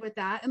doing good with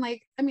that. And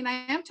like, I mean, I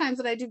have times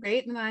that I do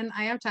great, and then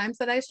I have times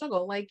that I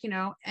struggle, like, you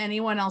know,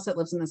 anyone else that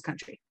lives in this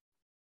country.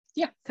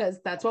 Yeah. Because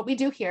that's what we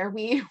do here.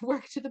 We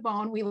work to the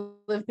bone. We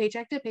live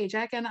paycheck to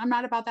paycheck, and I'm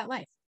not about that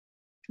life.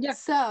 Yeah.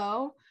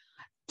 So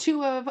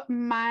 2 of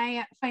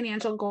my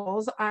financial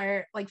goals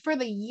are, like, for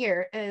the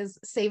year is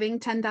saving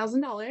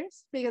 $10,000,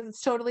 because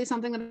it's totally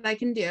something that I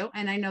can do.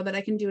 And I know that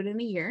I can do it in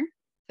a year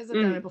because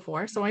I've done it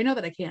before. So I know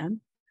that I can.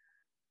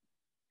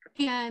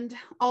 And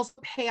also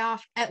pay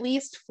off at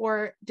least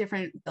 4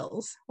 different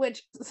bills,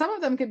 which some of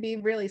them could be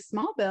really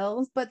small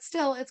bills, but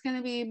still it's going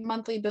to be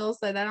monthly bills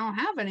that I don't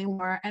have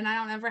anymore and I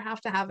don't ever have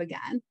to have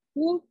again.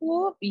 Whoop,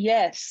 whoop.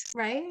 Yes.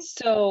 Right.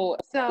 So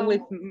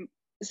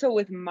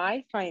with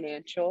my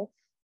financial,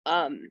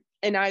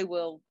 and I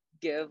will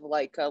give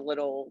like a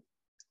little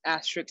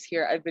asterisk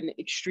here. I've been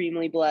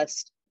extremely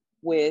blessed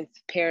with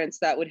parents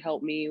that would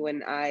help me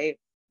when I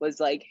was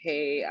like,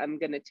 hey, I'm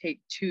gonna take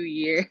 2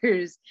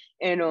 years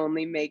and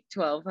only make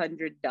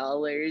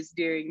 $1,200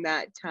 during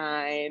that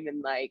time,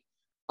 and like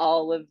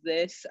all of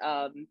this,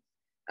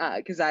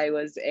 because I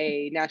was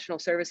a national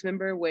service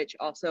member, which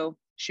also,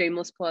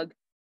 shameless plug,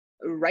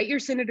 write your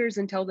senators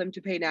and tell them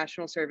to pay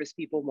national service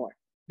people more,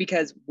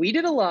 because we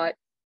did a lot.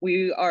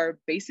 We are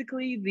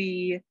basically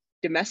the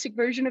domestic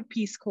version of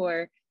Peace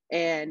Corps,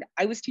 and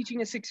I was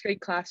teaching a 6th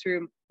grade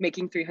classroom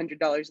making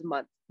 $300 a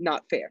month.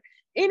 Not fair.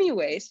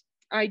 Anyways,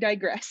 I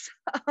digress.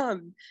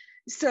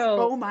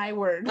 Oh my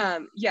word.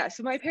 Yeah,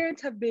 so my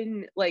parents have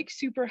been like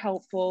super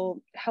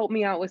helpful, help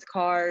me out with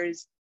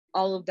cars,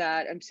 all of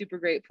that. I'm super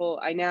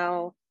grateful. I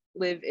now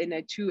live in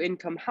a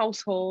 2-income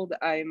household.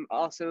 I'm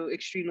also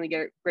extremely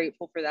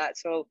grateful for that.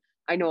 So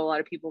I know a lot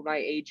of people my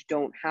age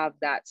don't have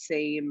that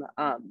same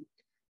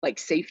like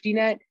safety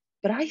net,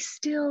 but I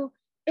still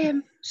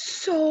am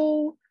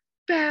so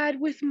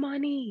bad with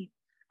money.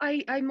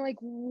 I'm like,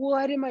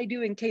 what am I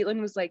doing?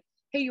 Caitlin was like,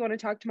 hey, you want to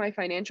talk to my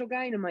financial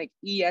guy? And I'm like,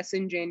 yes,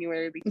 in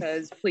January,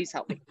 because please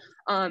help me.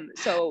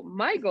 So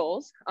my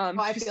goals, How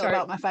I feel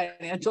about my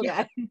financial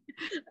guy.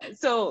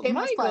 So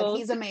Shameless my plug, goals,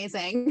 he's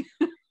amazing.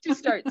 to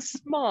start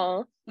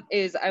small,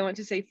 is I want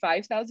to save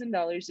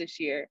 $5,000 this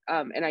year.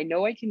 And I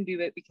know I can do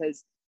it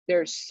because there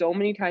are so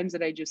many times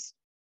that I just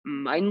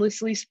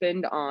mindlessly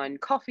spend on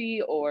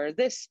coffee or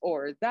this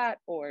or that,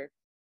 or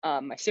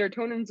my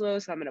serotonin's low,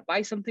 so I'm going to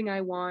buy something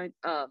I want.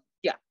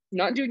 Yeah,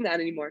 not doing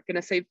that anymore.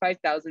 Going to save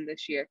 5,000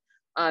 this year.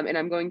 And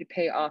I'm going to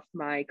pay off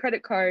my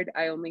credit card.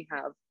 I only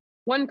have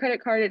one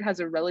credit card. It has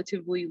a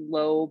relatively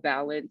low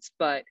balance,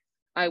 but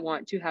I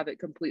want to have it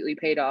completely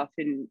paid off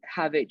and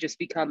have it just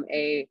become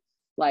a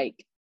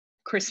like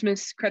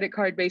Christmas credit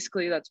card.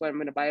 Basically, that's what I'm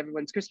going to buy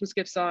everyone's Christmas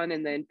gifts on,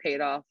 and then pay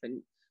it off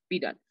and be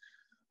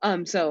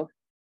done. So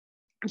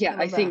yeah,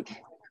 I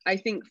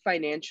think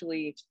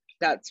financially,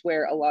 that's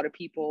where a lot of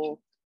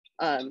people,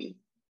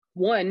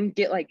 one,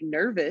 get like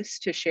nervous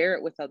to share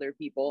it with other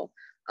people.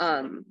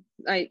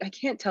 I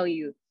can't tell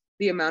you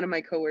the amount of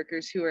my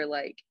coworkers who are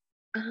like,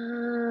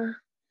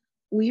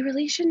 we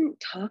really shouldn't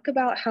talk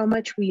about how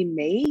much we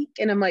make.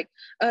 And I'm like,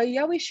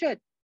 yeah, we should,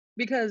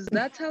 because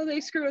that's how they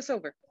screw us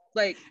over.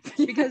 Like,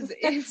 because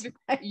if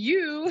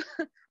you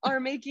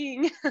are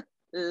making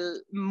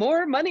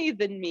more money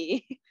than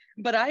me,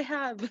 but I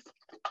have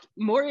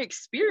more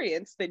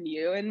experience than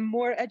you and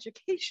more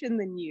education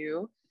than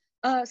you,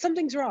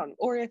 something's wrong.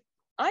 Or if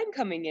I'm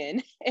coming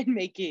in and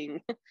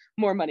making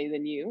more money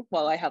than you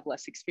while I have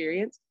less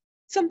experience,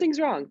 something's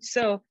wrong.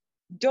 So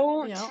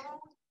don't,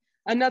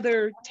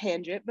 another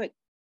tangent, but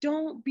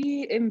don't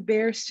be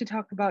embarrassed to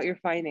talk about your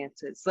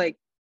finances. Like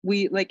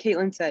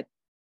Caitlin said,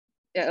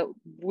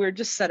 we're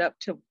just set up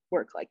to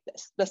work like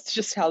this. That's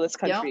just how this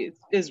country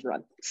is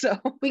run. So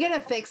we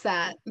gotta fix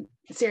that.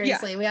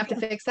 Seriously, we have to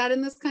fix that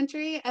in this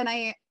country. And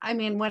I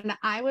mean, when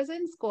I was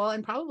in school,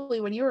 and probably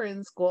when you were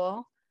in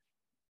school,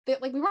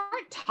 that like we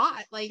weren't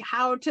taught like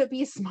how to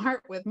be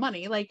smart with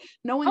money. Like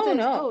no one says,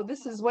 oh,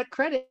 this is what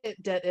credit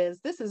debt is.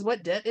 This is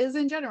what debt is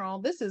in general.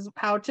 This is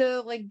how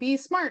to like be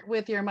smart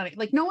with your money.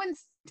 Like no one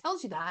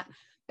tells you that.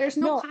 There's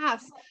no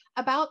class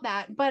about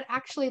that. But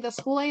actually, the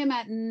school I am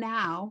at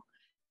now,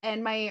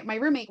 and my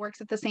roommate works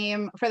at the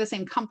same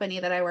company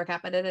that I work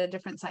at, but at a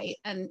different site.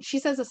 And she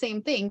says the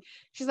same thing.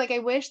 She's like, I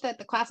wish that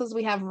the classes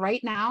we have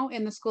right now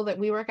in the school that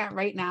we work at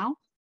right now,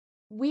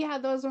 we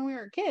had those when we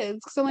were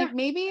kids. So like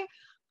maybe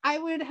I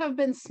would have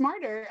been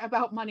smarter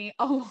about money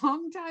a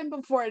long time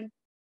before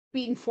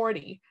being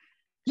 40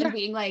 and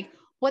being like,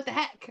 what the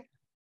heck?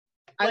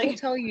 I will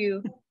tell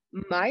you,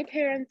 my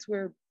parents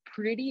were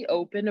pretty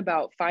open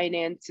about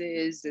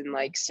finances and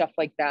like stuff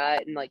like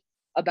that, and like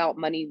about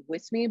money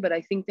with me. But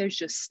I think there's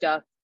just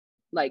stuff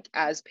like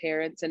as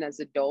parents and as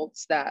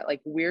adults that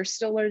like we're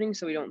still learning.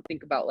 So we don't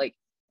think about like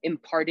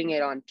imparting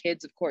it on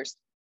kids. Of course,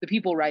 the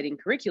people writing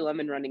curriculum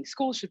and running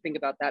schools should think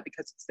about that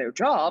because it's their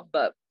job,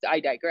 but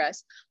I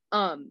digress.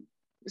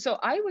 So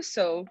I was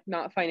so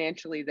not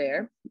financially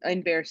there,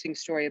 embarrassing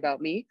story about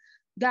me,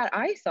 that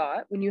I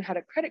thought when you had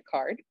a credit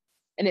card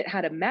and it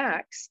had a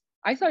max,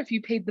 I thought if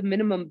you paid the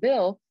minimum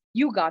bill,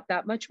 you got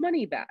that much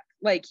money back.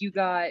 Like you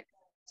got,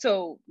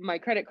 so my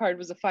credit card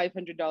was a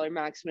 $500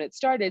 max when it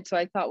started. So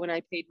I thought when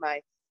I paid my,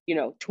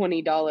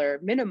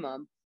 $20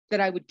 minimum, that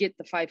I would get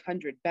the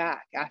 500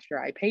 back after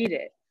I paid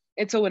it.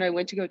 And so when I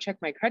went to go check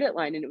my credit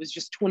line and it was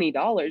just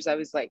 $20, I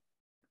was like,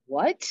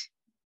 what?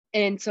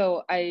 And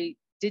so I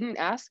didn't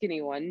ask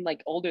anyone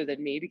like older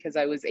than me because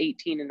I was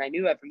 18 and I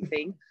knew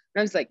everything. And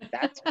I was like,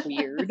 that's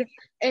weird.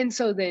 And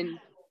so then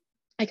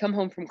I come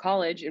home from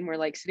college and we're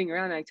like sitting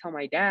around and I tell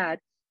my dad,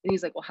 and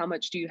he's like, well, how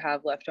much do you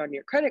have left on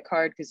your credit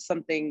card? Because some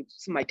of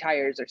my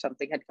tires or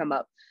something had come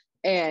up.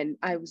 And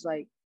I was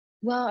like,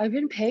 well, I've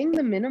been paying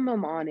the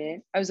minimum on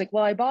it. I was like,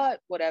 well, I bought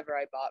whatever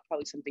I bought,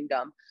 probably something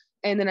dumb.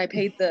 And then I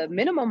paid the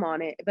minimum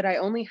on it, but I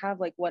only have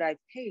like what I've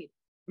paid.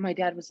 My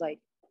dad was like,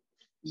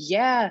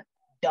 yeah,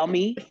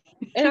 dummy.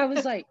 And I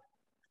was like,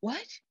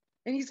 what?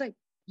 And he's like,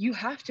 you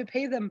have to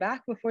pay them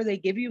back before they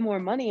give you more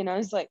money. And I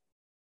was like,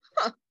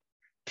 huh.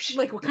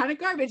 Like, what kind of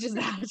garbage is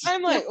that?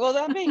 I'm like, well,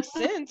 that makes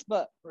sense,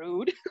 but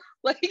rude.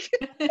 Like,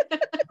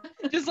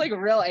 just like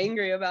real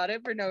angry about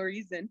it for no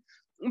reason.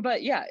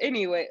 But yeah,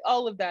 anyway,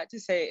 all of that to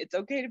say it's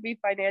okay to be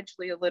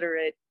financially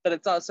illiterate, but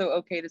it's also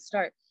okay to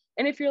start.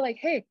 And if you're like,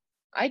 hey,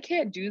 I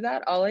can't do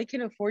that, all I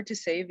can afford to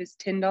save is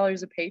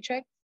 $10 a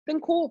paycheck, then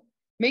cool.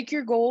 Make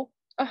your goal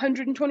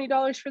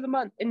 $120 for the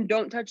month and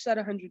don't touch that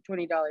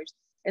 $120.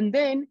 And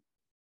then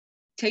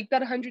take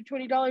that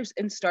 $120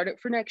 and start it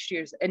for next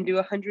year's and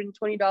do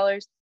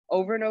 $120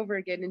 over and over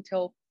again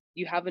until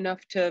you have enough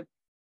to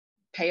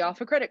pay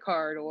off a credit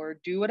card or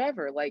do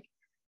whatever, like,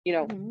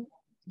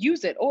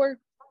 use it. Or,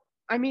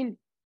 I mean,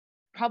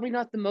 probably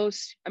not the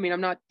most, I'm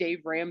not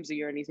Dave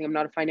Ramsey or anything. I'm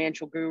not a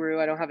financial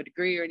guru. I don't have a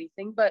degree or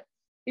anything, but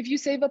if you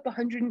save up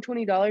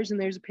 $120 and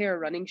there's a pair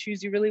of running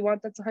shoes you really want,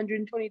 that's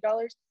 $120.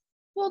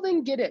 Well,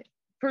 then get it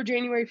for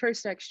January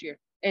 1st next year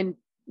and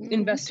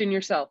invest in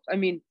yourself.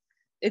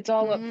 It's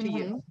all up to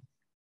you.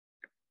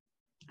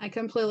 I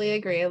completely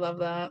agree. I love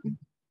that.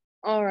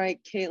 All right,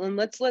 Caitlin,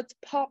 let's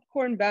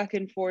popcorn back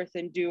and forth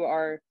and do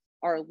our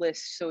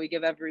list so we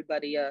give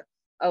everybody a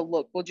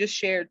look. We'll just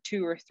share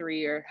 2 or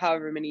 3 or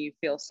however many you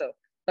feel. So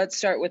let's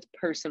start with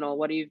personal.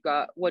 What do you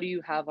got? What do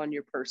you have on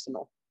your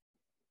personal?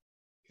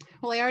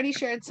 Well, I already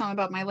shared some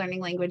about my learning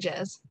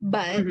languages,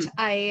 but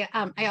I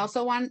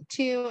also want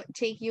to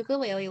take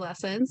ukulele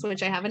lessons,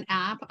 which I have an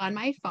app on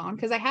my phone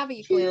because I have a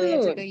ukulele.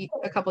 Cute. I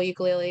took a couple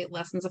ukulele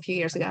lessons a few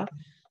years ago.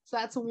 So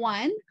that's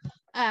one.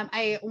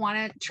 I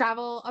want to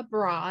travel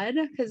abroad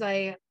because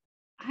I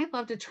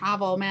love to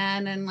travel,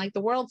 man, and like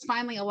the world's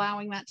finally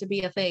allowing that to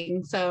be a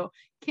thing. So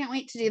can't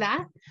wait to do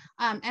that.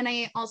 And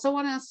I also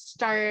want to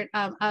start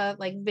a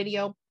like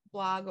video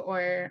blog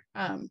or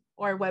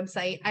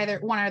website, either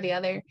one or the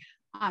other,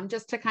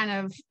 just to kind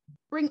of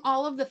bring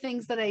all of the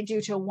things that I do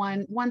to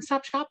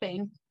one-stop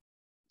shopping.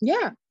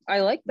 Yeah, I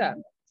like that.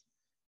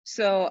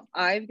 So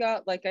I've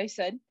got, like I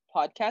said,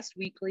 podcast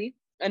weekly.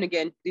 And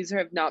again, these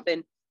have not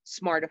been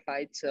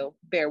smartified, so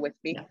bear with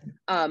me.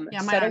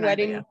 Set a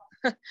wedding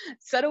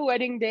set a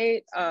wedding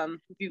date.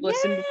 If you've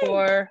listened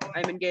before,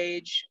 I'm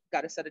engaged,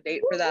 got to set a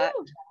date for that.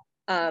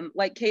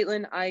 Like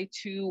Caitlin, I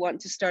too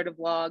want to start a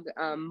vlog,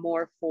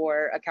 more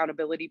for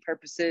accountability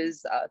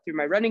purposes, through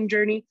my running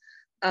journey.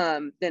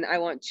 Then I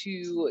want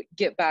to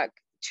get back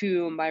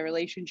to my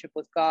relationship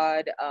with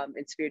God,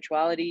 and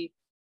spirituality.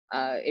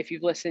 If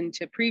you've listened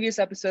to previous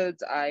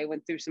episodes, I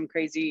went through some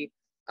crazy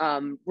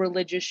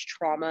religious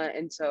trauma.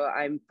 And so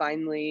I'm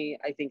finally,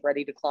 I think,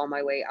 ready to claw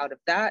my way out of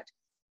that.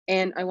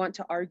 And I want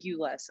to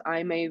argue less.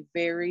 I'm a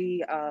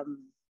very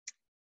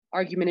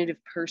argumentative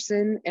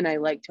person, and I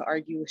like to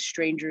argue with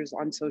strangers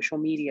on social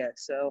media.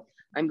 So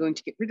I'm going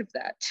to get rid of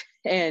that.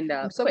 And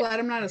I'm so glad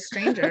I'm not a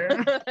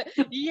stranger.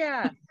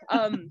 Yeah.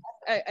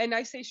 And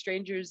I say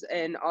strangers,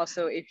 and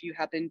also if you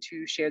happen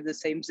to share the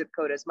same zip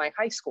code as my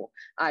high school,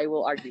 I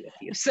will argue with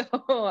you. So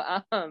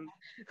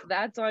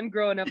that's on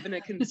growing up in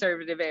a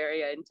conservative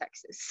area in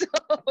Texas. So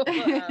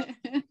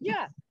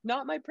yeah,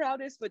 not my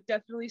proudest, but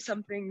definitely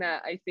something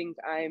that I think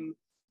I'm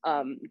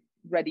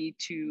ready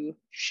to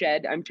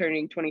shed. I'm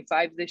turning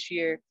 25 this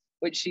year,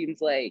 which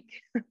seems like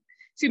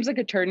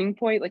a turning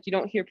point. Like, you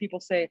don't hear people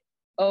say,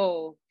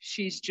 oh,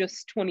 she's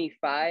just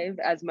 25,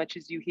 as much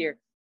as you hear,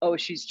 oh,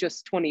 she's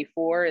just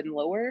 24 and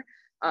lower.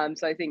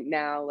 So I think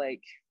now,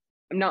 like,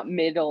 I'm not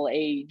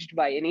middle-aged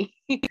by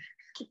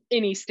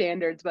any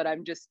standards, but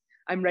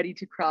I'm ready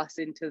to cross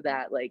into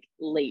that like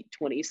late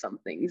 20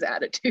 somethings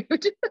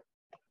attitude.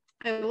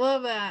 I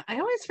love that. I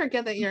always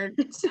forget that you're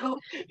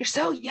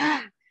so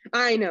young.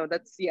 I know,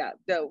 that's, yeah,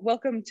 the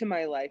welcome to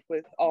my life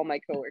with all my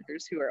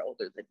coworkers who are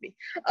older than me.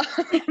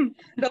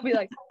 They'll be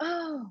like,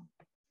 oh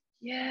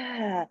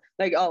yeah,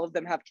 like all of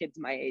them have kids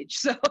my age,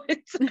 so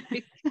it's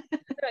like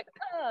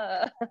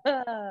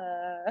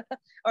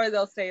or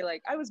they'll say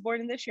like, I was born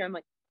in this year. I'm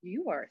like,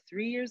 you are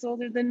 3 years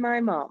older than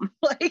my mom.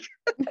 Like,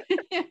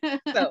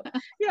 so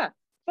yeah,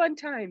 fun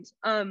times.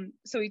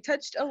 So we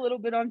touched a little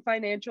bit on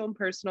financial and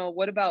personal.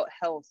 What about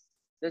health?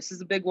 This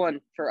is a big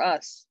one for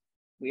us.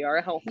 We are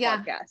a health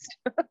podcast.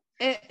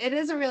 It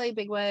is a really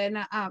big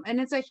one. And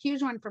it's a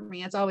huge one for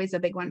me. It's always a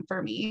big one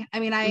for me.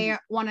 I mean, I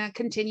want to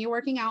continue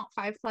working out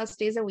 5+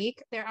 days a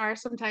week. There are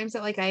some times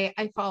that like I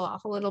fall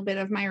off a little bit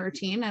of my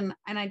routine, and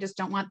I just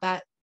don't want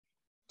that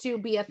to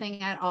be a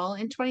thing at all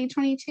in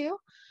 2022.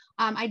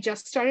 I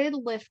just started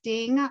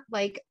lifting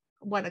like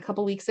a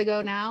couple weeks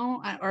ago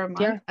now, or a month.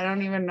 Yeah. I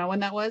don't even know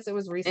when that was. It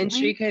was recently. And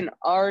she can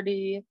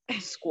already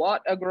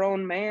squat a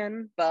grown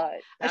man,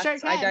 but I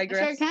digress.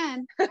 I sure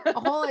can. A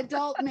whole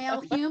adult male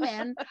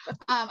human.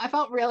 I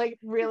felt really,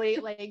 really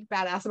like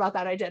badass about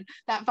that. I did.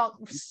 That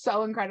felt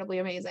so incredibly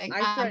amazing.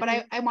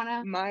 But I want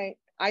to.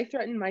 I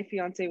threaten my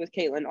fiance with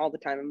Caitlin all the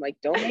time. I'm like,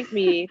 don't make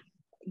me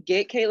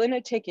get Caitlin a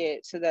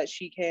ticket so that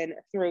she can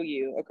throw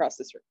you across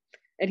this room.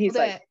 And he's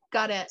like,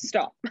 got it.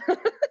 Stop.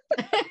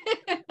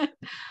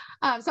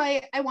 So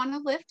I want to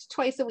lift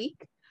twice a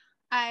week.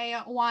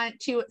 I want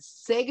to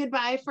say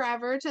goodbye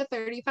forever to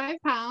 35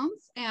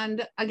 pounds.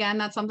 And again,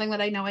 that's something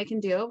that I know I can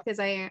do because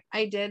I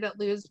did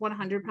lose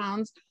 100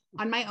 pounds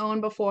on my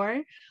own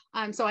before.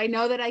 So I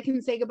know that I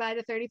can say goodbye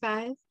to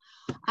 35,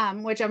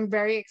 which I'm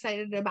very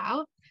excited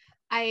about.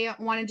 I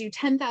want to do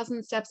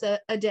 10,000 steps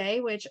a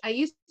day, which I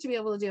used to be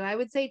able to do. I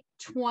would say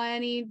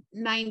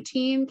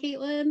 2019,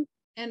 Caitlin,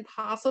 and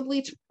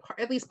possibly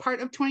at least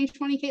part of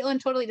 2020,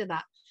 Caitlin totally did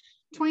that.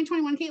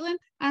 2021, Caitlin,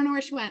 I don't know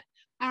where she went.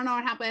 I don't know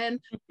what happened.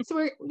 So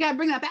we got to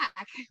bring that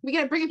back. We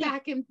got to bring it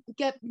back and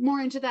get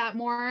more into that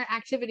more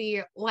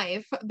activity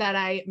life that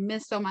I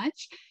miss so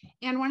much.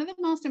 And one of the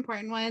most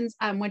important ones,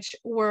 which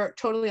we're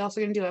totally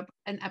also going to do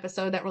an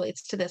episode that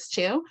relates to this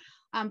too.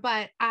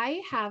 But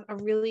I have a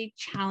really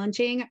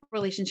challenging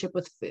relationship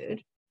with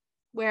food,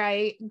 where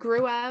I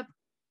grew up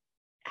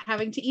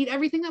having to eat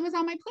everything that was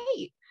on my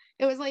plate.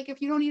 It was like,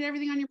 if you don't eat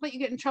everything on your plate, you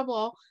get in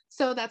trouble.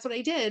 So that's what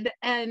I did.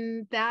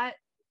 And that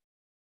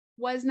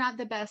was not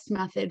the best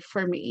method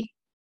for me.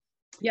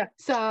 Yeah.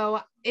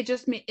 So it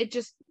just made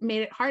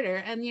it harder.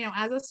 And, you know,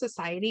 as a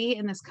society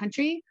in this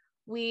country,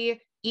 we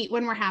eat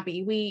when we're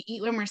happy. We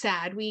eat when we're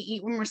sad. We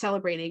eat when we're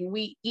celebrating.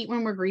 We eat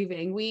when we're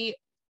grieving. We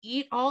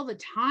eat all the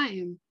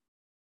time,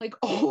 like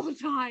all the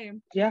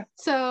time. Yeah.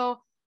 So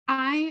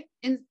I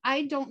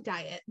don't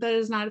diet. That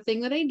is not a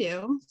thing that I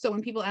do. So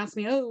when people ask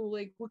me, oh,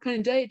 like what kind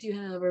of diet do you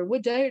have, or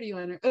what diet are you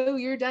on, or oh,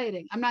 you're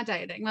dieting, I'm not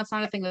dieting. That's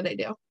not a thing that I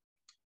do.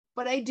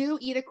 But I do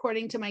eat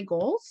according to my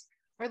goals,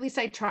 or at least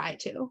I try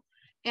to.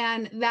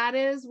 And that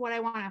is what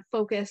I want to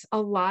focus a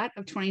lot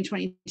of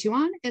 2022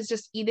 on, is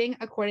just eating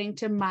according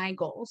to my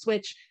goals,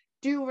 which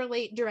do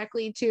relate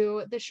directly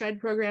to the shred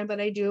program that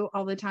I do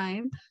all the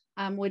time,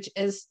 which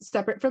is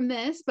separate from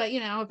this. But,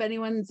 if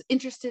anyone's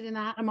interested in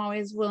that, I'm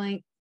always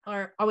willing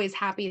or always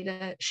happy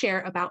to share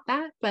about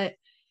that. But,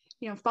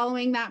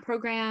 following that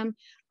program,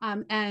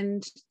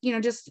 and,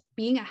 just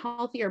being a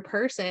healthier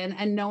person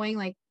and knowing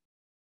like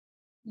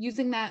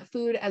using that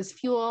food as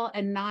fuel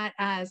and not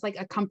as like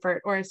a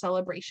comfort or a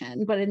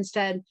celebration, but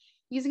instead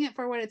using it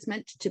for what it's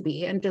meant to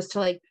be, and just to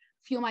like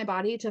fuel my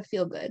body to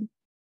feel good.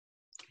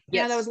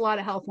 Yeah, that was a lot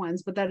of health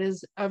ones, but that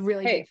is a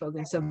really big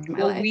focus of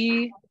my life.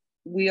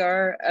 We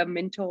are a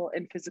mental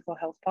and physical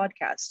health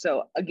podcast.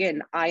 So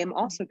again, I am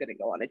also going to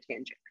go on a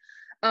tangent.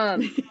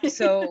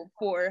 So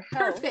for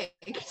health,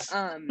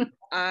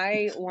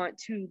 I want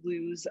to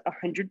lose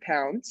 100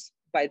 pounds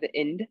by the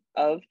end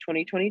of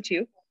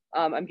 2022.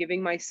 I'm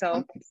giving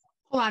myself.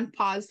 Hold on,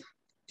 pause.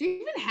 Do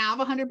you even have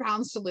 100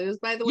 pounds to lose,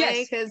 by the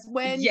way? Because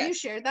when you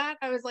shared that,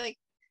 I was like,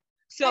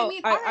 so I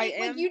mean, all right,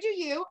 like you do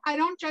you. I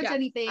don't judge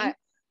anything.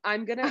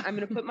 I'm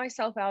gonna put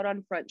myself out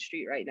on Front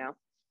Street right now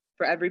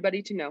for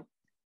everybody to know.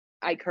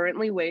 I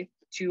currently weigh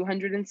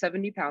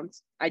 270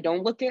 pounds. I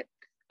don't look it.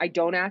 I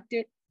don't act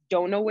it.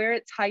 Don't know where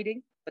it's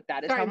hiding, but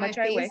that is how much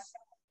I weigh.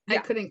 I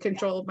couldn't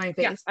control my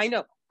face. Yeah, I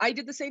know. I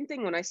did the same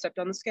thing when I stepped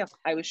on the scale.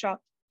 I was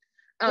shocked.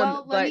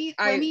 Well, let me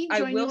join you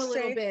a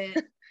little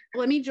bit.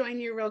 Let me join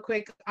you real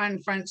quick on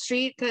Front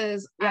Street,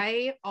 because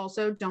I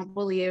also don't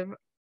believe,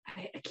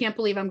 I can't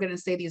believe I'm going to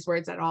say these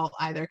words at all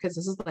either, because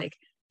this is like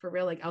for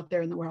real, like out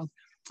there in the world.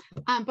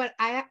 But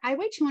I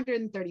weigh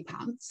 230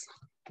 pounds.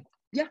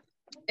 Yeah.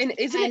 And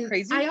isn't it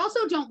crazy? I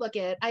also don't look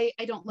it. I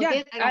don't look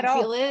it. I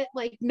don't feel it.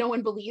 Like no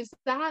one believes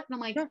that. And I'm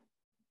like,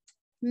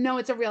 no,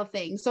 it's a real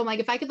thing. So I'm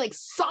like, if I could like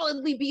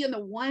solidly be in the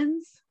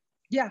ones.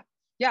 Yeah.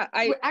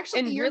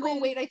 Actually, your goal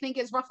weight, I think,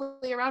 is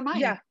roughly around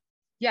mine.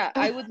 Yeah.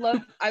 I would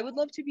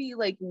love to be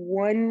like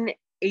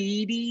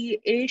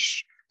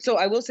 180-ish. So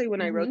I will say,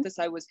 when I wrote this,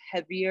 I was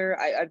heavier.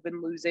 I've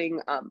been losing.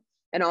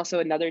 And also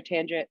another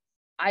tangent,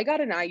 I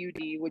got an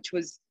IUD, which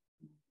was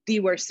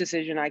the worst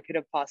decision I could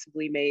have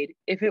possibly made.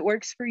 If it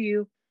works for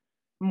you,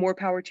 more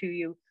power to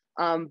you.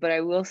 But I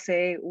will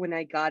say, when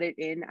I got it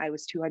in, I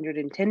was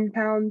 210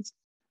 pounds.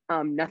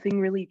 Nothing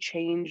really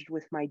changed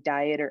with my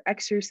diet or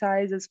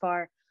exercise as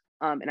far.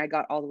 And I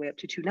got all the way up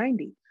to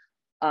 290.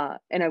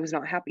 And I was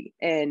not happy.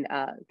 And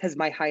because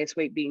my highest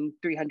weight being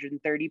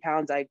 330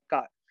 pounds, I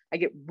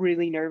get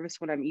really nervous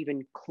when I'm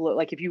even close.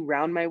 Like if you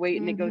round my weight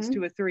and it goes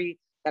to a 3,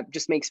 that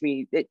just makes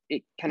me,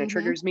 it kind of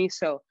triggers me.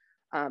 So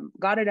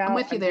got it out. I'm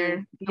with you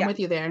there. I'm with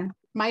you there.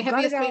 My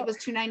heaviest weight was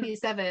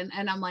 297.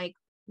 And I'm like,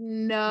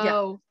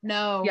 no.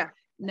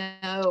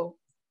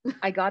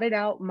 I got it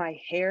out. My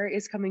hair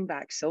is coming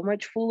back so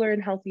much fuller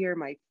and healthier.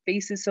 My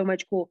face is so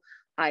much cool.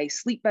 I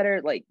sleep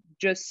better. Like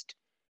just,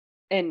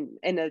 and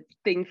a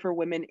thing for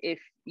women, if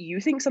you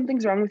think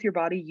something's wrong with your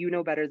body, you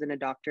know better than a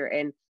doctor,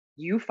 and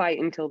you fight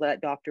until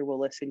that doctor will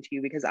listen to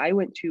you. Because I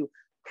went to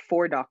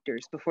 4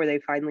 doctors before they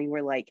finally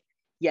were like,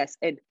 yes.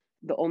 And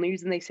the only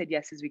reason they said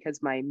yes is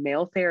because my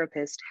male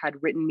therapist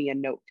had written me a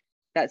note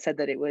that said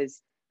that it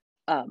was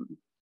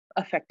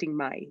affecting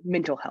my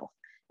mental health.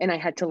 And I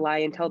had to lie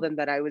and tell them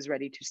that I was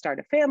ready to start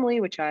a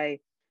family, which I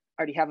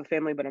already have a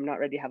family, but I'm not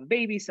ready to have a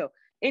baby. So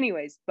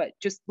anyways, but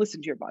just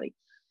listen to your body.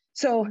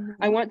 So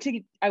I want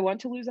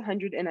to lose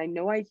 100, and I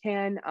know I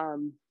can,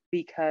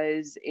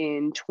 because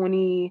in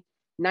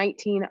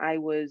 2019 I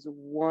was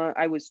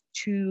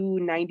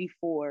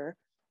 294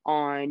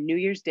 on New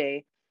Year's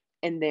Day,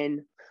 and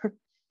then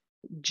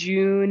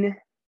June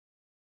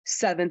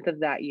 7th of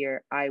that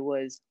year I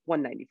was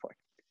 194.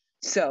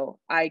 So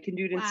I can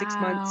do it in 6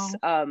 months.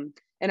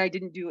 And I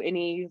didn't do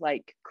any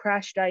like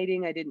crash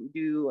dieting. I didn't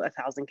do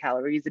 1,000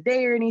 calories a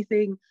day or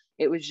anything.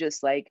 It was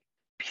just like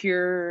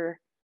pure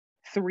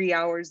 3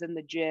 hours in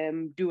the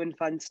gym, doing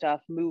fun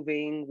stuff,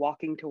 moving,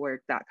 walking to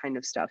work, that kind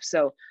of stuff.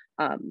 So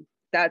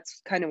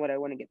that's kind of what I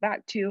want to get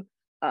back to.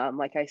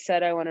 Like I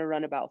said, I want to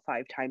run about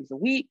 5 times a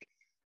week.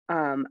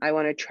 I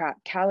want to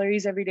track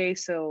calories every day.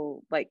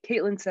 So like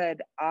Caitlin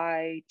said,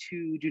 I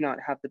too do not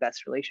have the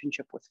best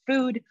relationship with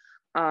food.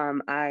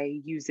 I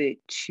use it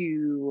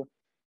to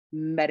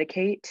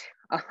medicate,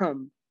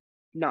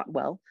 not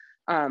well.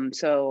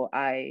 So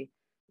I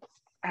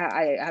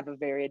have a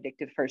very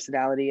addictive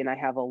personality, and I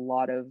have a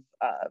lot of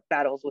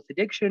battles with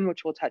addiction,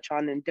 which we'll touch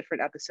on in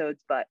different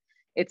episodes. But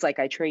it's like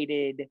I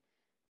traded,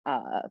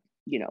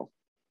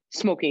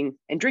 smoking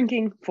and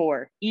drinking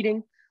for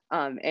eating.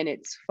 And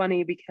it's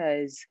funny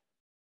because,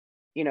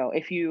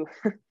 if you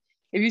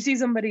see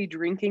somebody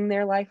drinking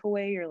their life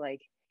away, you're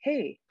like,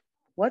 hey,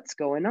 what's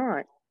going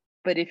on?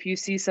 But if you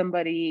see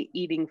somebody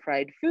eating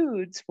fried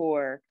foods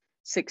for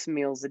 6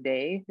 meals a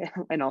day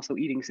and also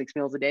eating 6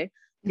 meals a day,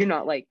 you're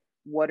not like,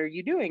 what are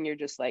you doing? You're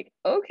just like,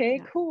 okay,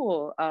 Yeah.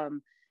 cool.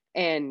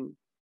 And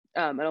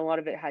a lot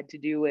of it had to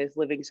do with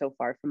living so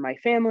far from my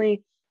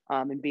family,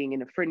 and being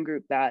in a friend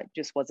group that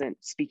just wasn't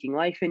speaking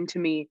life into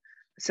me.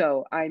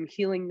 So I'm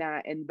healing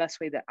that. And the best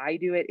way that I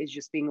do it is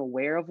just being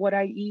aware of what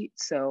I eat.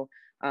 So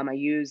I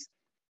use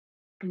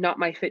not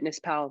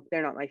MyFitnessPal,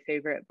 they're not my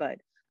favorite, but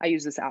I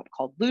use this app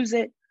called Lose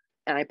It,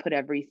 and I put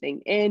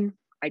everything in.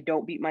 I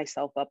don't beat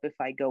myself up if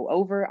I go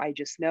over. I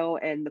just know.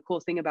 And the cool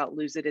thing about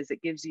Lose It is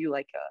it gives you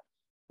like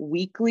a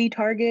weekly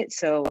target.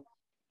 So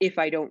if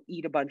I don't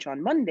eat a bunch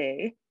on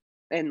Monday,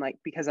 and like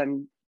because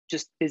I'm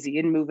just busy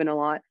and moving a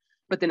lot,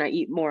 but then I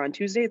eat more on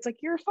Tuesday, it's like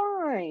you're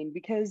fine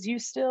because you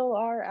still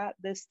are at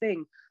this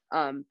thing.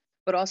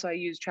 But also I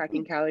use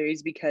tracking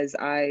calories because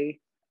I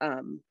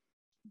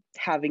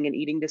having an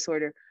eating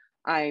disorder,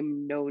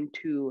 I'm known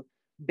to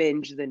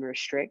binge then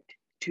restrict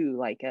to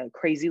like a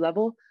crazy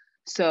level.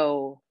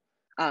 So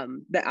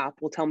the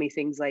app will tell me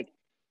things like,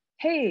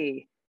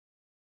 hey,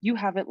 you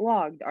haven't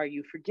logged. Are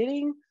you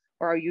forgetting,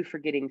 or are you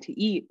forgetting to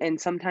eat? And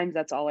sometimes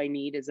that's all I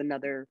need is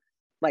another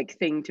like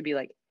thing to be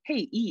like,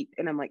 hey, eat.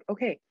 And I'm like,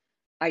 okay,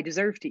 I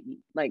deserve to eat.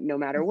 Like no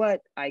matter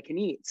what, I can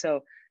eat.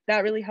 So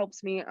that really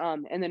helps me.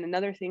 And then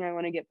another thing I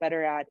want to get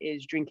better at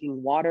is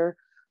drinking water.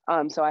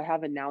 So I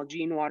have a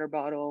Nalgene water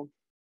bottle.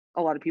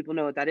 A lot of people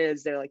know what that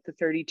is. They're like the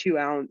 32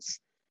 ounce.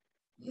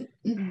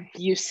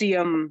 You see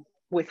them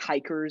with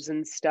hikers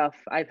and stuff.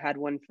 I've had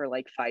one for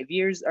like 5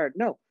 years, or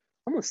no,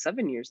 almost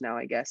 7 years now,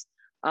 I guess.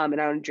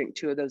 And I want to drink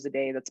 2 of those a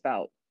day. That's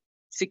about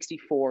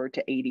 64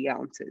 to 80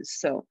 ounces.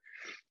 So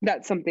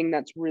that's something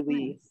that's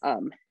really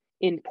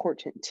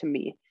important to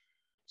me.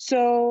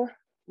 So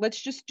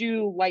let's just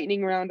do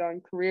lightning round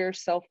on career,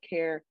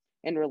 self-care,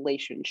 and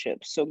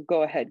relationships. So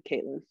go ahead,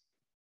 Caitlin.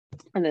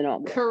 And then I'll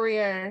go.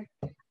 Career.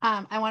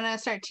 I want to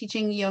start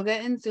teaching yoga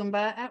and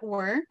Zumba at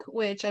work,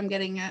 which I'm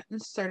getting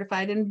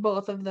certified in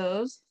both of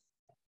those.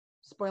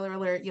 Spoiler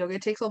alert, yoga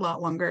takes a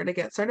lot longer to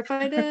get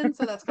certified in,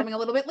 so that's coming a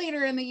little bit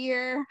later in the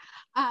year.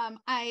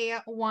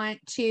 I want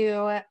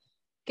to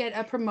get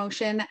a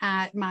promotion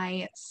at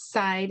my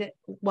side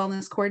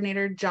wellness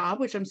coordinator job,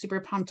 which I'm super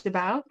pumped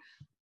about,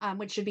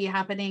 which should be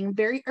happening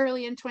very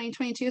early in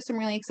 2022. So I'm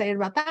really excited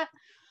about that.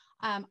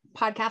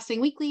 Podcasting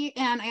weekly,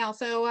 and I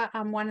also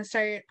want to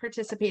start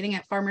participating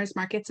at farmers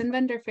markets and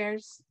vendor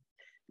fairs.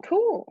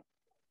 Cool.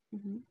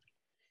 Mm-hmm.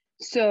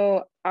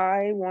 So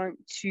I want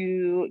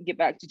to get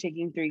back to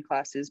taking 3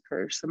 classes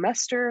per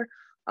semester,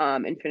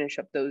 and finish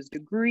up those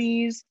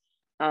degrees.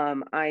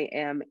 I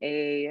am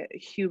a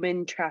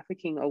human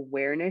trafficking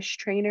awareness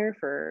trainer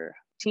for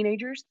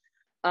teenagers.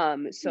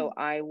 So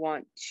I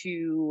want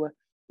to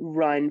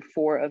run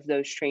 4 of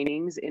those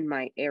trainings in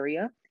my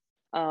area.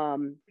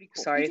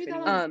 Sorry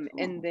if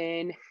and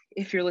then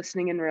if you're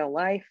listening in real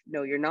life,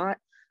 no, you're not.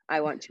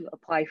 I want to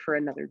apply for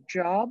another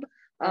job.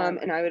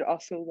 And I would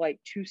also like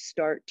to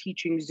start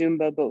teaching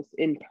Zumba both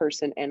in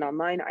person and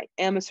online. I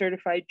am a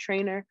certified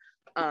trainer,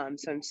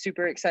 so I'm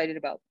super excited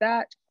about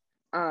that.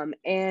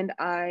 And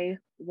I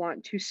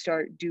want to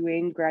start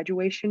doing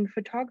graduation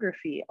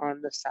photography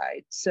on the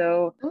side.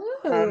 So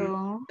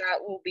that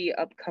will be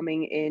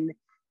upcoming in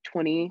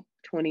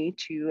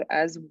 2022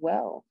 as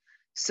well.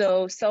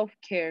 So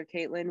self-care,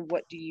 Caitlin,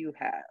 what do you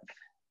have?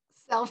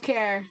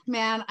 Self-care,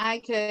 man, I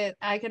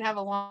could have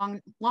a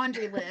long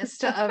laundry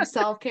list of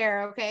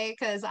self-care, okay?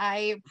 Because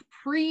I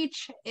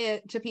preach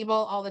it to people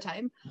all the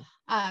time.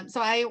 So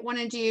I want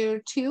to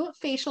do 2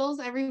 facials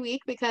every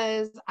week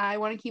because I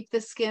want to keep the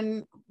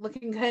skin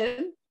looking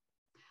good.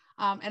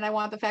 And I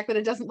want the fact that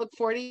it doesn't look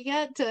 40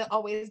 yet to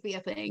always be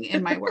a thing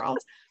in my world.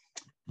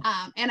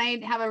 And I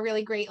have a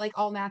really great, like,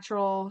 all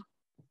natural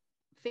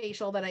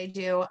facial that I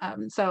do.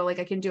 So like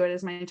I can do it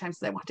as many times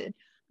as I wanted,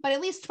 but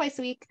at least twice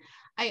a week.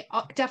 I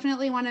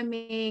definitely want to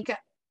make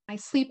my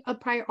sleep a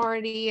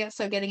priority.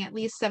 So getting at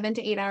least 7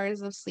 to 8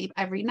 hours of sleep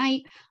every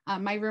night.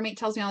 My roommate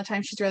tells me all the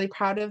time, she's really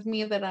proud of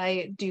me that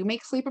I do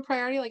make sleep a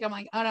priority. Like I'm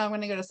like, oh no, I'm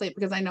going to go to sleep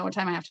because I know what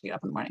time I have to get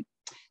up in the morning.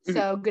 Mm-hmm.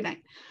 So good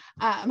night.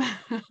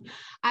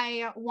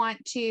 I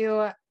want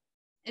to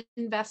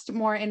invest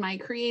more in my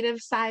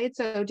creative side.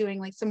 So doing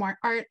like some more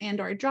art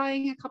and or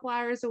drawing a couple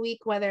hours a week,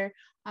 whether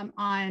I'm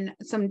on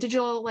some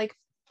digital like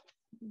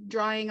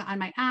drawing on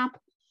my app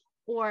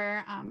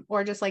or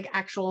just like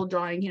actual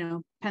drawing, you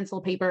know, pencil,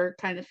 paper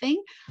kind of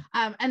thing.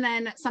 And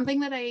then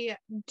something that I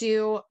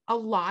do a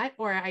lot,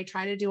 or I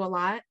try to do a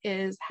lot,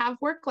 is have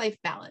work-life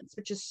balance,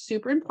 which is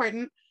super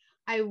important.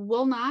 I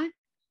will not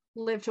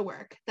live to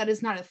work. That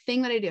is not a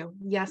thing that I do.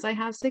 Yes, I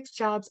have 6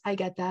 jobs. I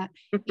get that.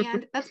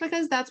 And that's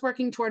because that's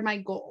working toward my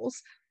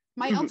goals.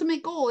 My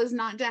ultimate goal is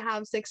not to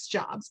have 6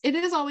 jobs. It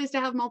is always to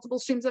have multiple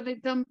streams of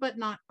income, but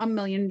not a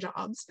million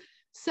jobs.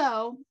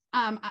 So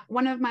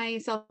one of my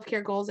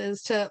self-care goals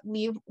is to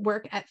leave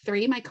work at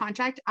 3. My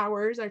contract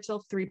hours are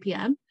till 3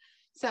 p.m.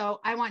 So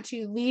I want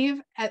to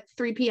leave at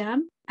 3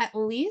 p.m. at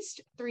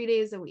least 3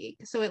 days a week.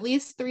 So at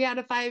least 3 out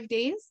of 5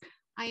 days,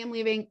 I am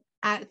leaving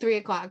at 3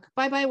 o'clock.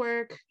 Bye-bye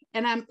work.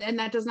 And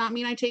that does not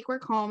mean I take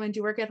work home and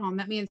do work at home.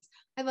 That means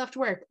I left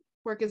work.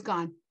 Work is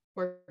gone.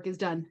 work is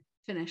done,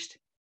 finished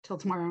till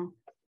tomorrow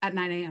at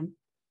 9 a.m.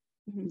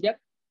 Mm-hmm. Yep.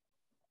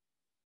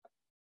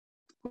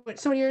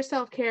 So your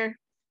self-care?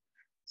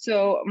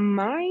 So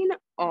mine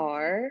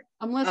are,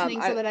 I'm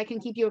listening so that I can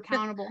keep you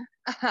accountable.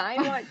 I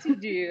want to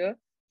do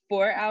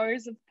 4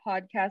 hours of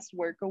podcast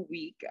work a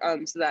week.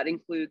 So that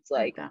includes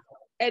like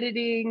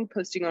editing,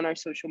 posting on our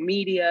social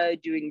media,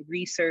 doing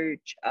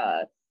research,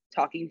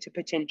 talking to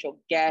potential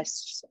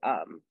guests,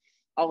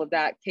 all of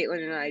that.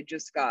 Caitlin and I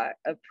just got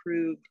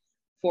approved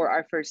for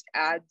our first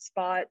ad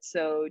spot.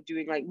 So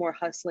doing like more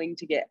hustling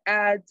to get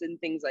ads and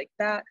things like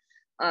that.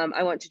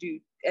 I want to do,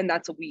 and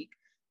that's a week.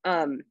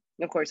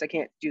 Of course, I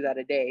can't do that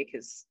a day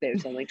because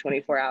there's only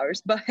 24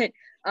 hours, but then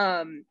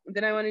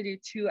I want to do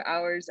 2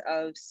 hours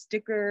of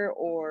sticker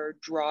or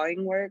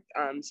drawing work.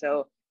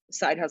 So the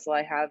side hustle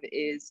I have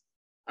is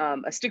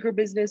a sticker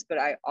business, but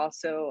I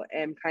also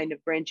am kind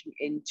of branching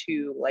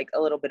into like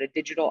a little bit of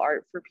digital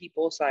art for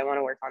people. So I want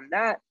to work on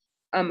that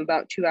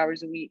about 2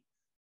 hours a week.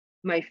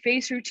 My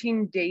face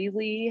routine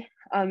daily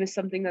is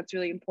something that's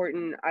really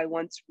important. I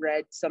once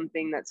read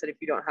something that said if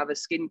you don't have a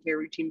skincare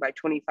routine by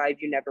 25,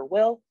 you never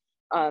will.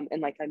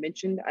 And like I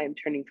mentioned, I am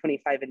turning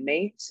 25 in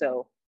May,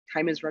 so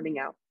time is running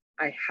out.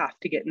 I have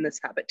to get in this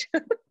habit. I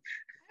don't know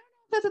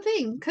if that's a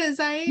thing, because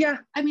I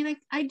mean,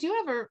 I do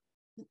have a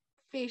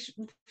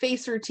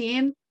face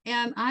routine,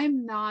 and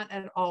I'm not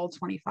at all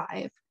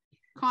 25.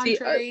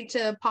 Contrary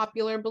to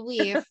popular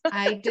belief,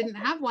 I didn't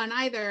have one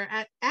either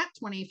at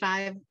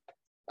 25.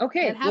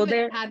 Okay, and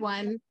haven't had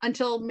one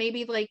until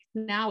maybe like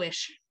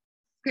nowish.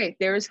 Okay,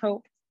 there is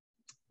hope.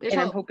 There's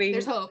hope.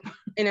 There's hope.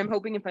 And I'm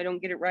hoping if I don't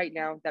get it right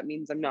now, that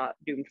means I'm not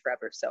doomed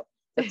forever. So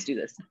let's do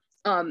this.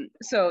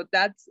 So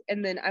that's,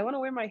 and then I want to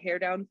wear my hair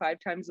down 5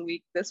 times a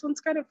week. This one's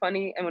kind of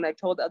funny. And when I've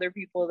told other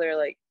people, they're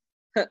like,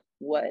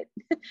 what?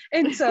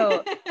 And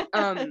so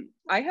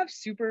I have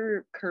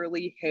super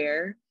curly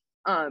hair.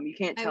 You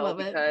can't tell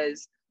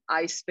because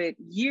I spent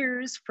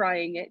years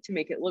frying it to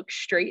make it look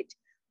straight,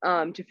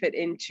 to fit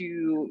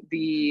into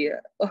the,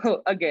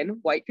 again,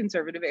 white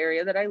conservative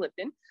area that I lived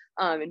in.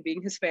 And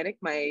being Hispanic,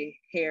 my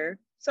hair,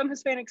 some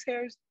Hispanics'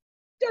 hairs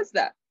does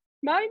that.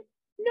 Mine,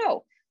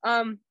 no.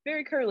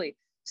 Very curly.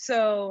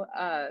 So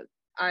I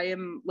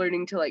am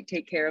learning to like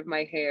take care of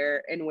my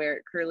hair and wear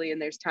it curly.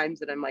 And there's times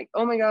that I'm like,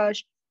 oh my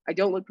gosh, I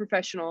don't look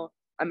professional.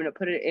 I'm going to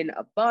put it in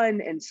a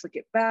bun and slick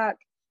it back,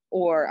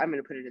 or I'm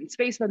going to put it in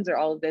space buns or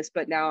all of this.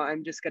 But now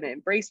I'm just going to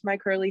embrace my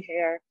curly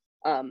hair.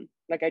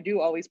 Like I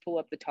do always pull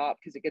up the top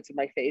because it gets in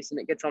my face and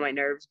it gets on my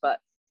nerves, but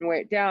I wear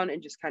it down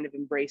and just kind of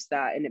embrace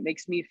that. And it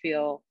makes me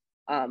feel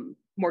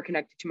more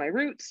connected to my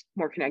roots,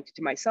 more connected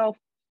to myself,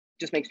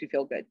 just makes me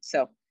feel good.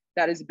 So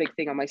that is a big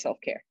thing on my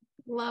self-care.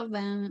 Love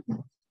that.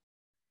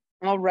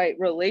 All right,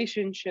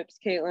 relationships,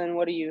 Caitlin,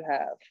 what do you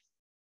have?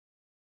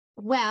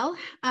 Well,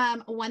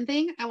 one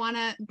thing I want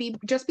to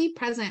be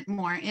present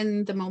more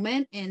in the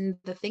moment, in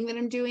the thing that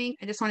I'm doing.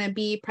 I just want to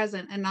be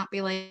present and not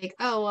be like,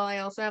 oh, well, I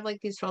also have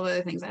like these 12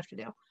 other things I have to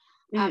do.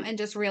 And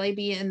just really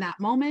be in that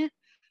moment.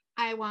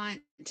 I want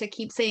to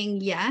keep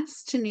saying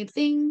yes to new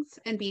things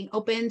and being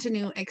open to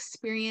new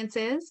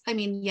experiences. I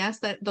mean, yes,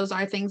 those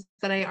are things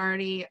that I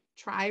already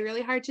try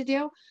really hard to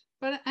do,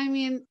 but I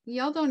mean,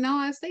 y'all don't know,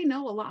 I say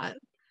no a lot.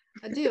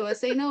 I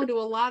say no to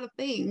a lot of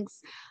things.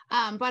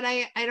 But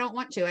I don't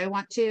want to. I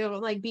want to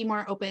like be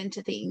more open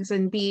to things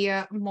and be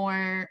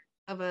more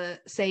of a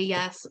say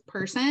yes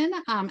person,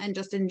 and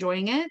just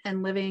enjoying it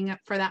and living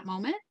for that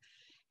moment.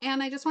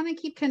 And I just want to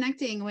keep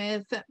connecting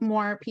with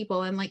more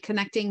people and like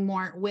connecting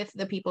more with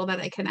the people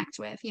that I connect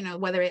with, you know,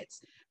 whether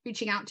it's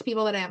reaching out to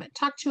people that I haven't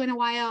talked to in a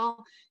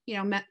while,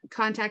 you know,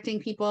 contacting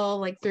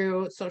people like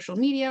through social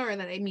media or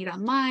that I meet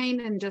online,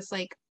 and just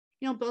like,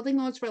 you know, building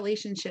those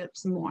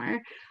relationships more.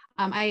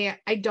 I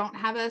don't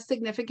have a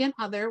significant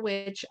other,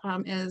 which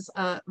is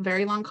a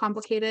very long,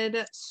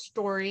 complicated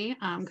story,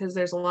 because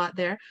there's a lot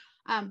there.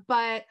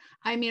 But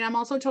I mean, I'm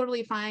also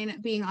totally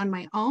fine being on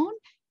my own.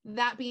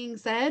 That being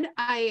said,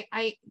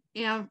 I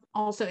am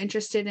also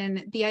interested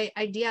in the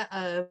idea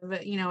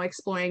of, you know,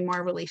 exploring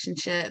more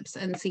relationships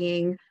and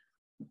seeing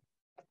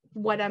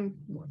what I'm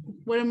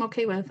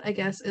okay with, I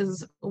guess,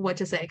 is what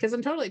to say. Because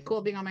I'm totally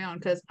cool being on my own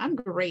because I'm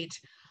great,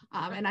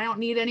 and I don't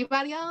need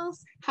anybody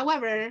else.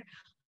 However,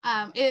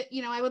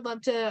 you know, I would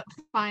love to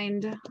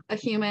find a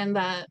human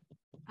that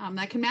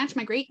that can match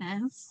my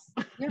greatness.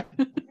 Yeah.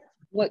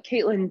 What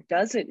Caitlin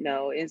doesn't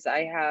know is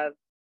I have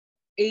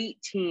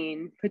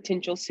 18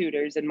 potential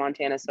suitors in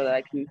Montana so that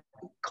I can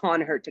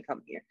con her to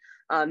come here.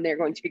 They're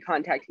going to be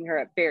contacting her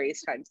at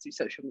various times through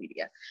social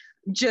media.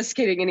 Just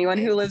kidding. Anyone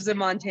who lives in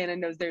Montana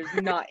knows there's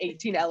not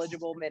 18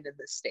 eligible men in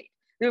this state.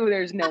 No,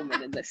 there's no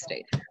men in this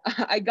state.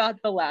 I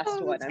got the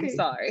last one. I'm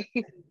sorry.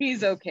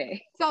 He's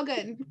okay. It's all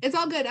good. It's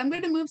all good. I'm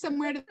going to move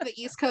somewhere to the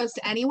East Coast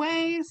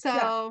anyway. So,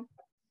 yeah.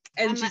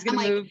 And she's going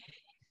to move.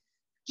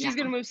 She's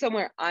going to move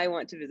somewhere I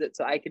want to visit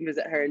so I can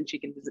visit her and she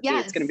can visit me.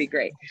 It's going to be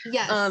great.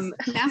 Yes.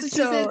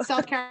 Massachusetts,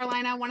 South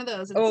Carolina, one of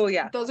those.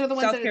 Those are the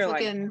ones South that Carolina.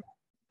 It's looking.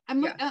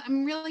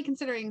 I'm really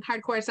considering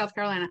hardcore South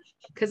Carolina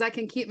because I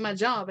can keep my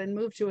job and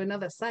move to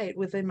another site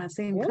within my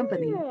same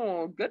company.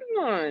 Oh, good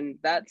one.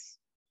 That's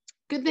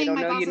Good They thing don't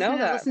my know boss you is know going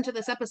to that. listen to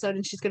this episode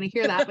and she's going to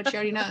hear that, but she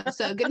already knows.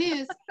 So good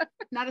news.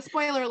 Not a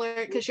spoiler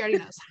alert because she already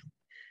knows.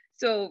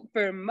 So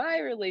for my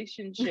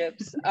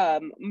relationships,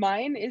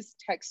 mine is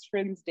text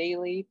friends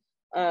daily.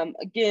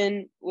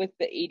 Again, with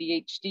the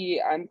ADHD,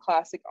 I'm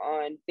classic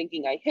on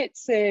thinking I hit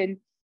send,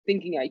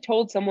 thinking I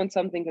told someone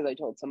something because I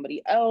told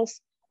somebody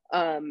else.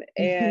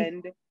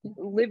 And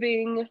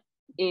living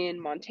in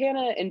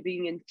Montana and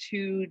being in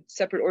two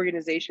separate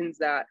organizations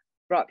that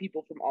brought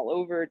people from all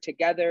over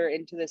together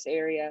into this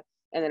area,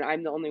 and then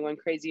I'm the only one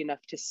crazy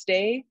enough to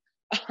stay,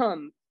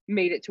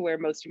 made it to where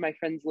most of my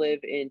friends live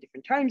in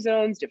different time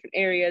zones, different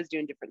areas,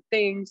 doing different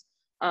things.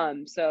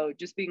 So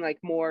just being like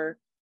more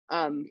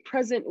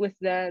present with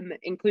them,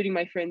 including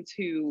my friends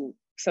who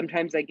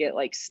sometimes I get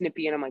like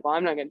snippy and I'm like, well,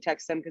 I'm not going to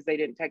text them because they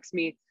didn't text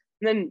me.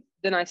 And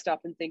then I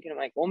stop and think and I'm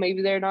like, well,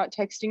 maybe they're not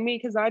texting me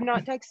because I'm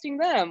not texting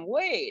them.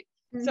 Wait.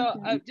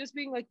 So just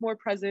being like more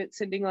present,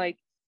 sending like,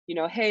 you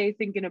know, hey,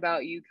 thinking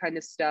about you kind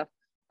of stuff.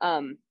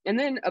 And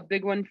then a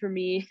big one for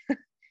me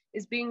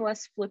is being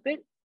less flippant.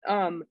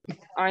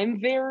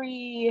 I'm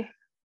very,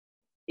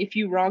 if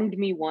you wronged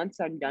me once,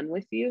 I'm done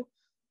with you.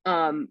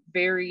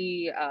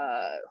 Very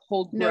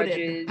hold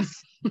Noted.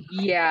 grudges.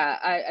 Yeah,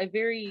 I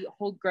very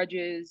hold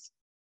grudges.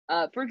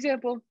 For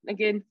example,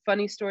 again,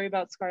 funny story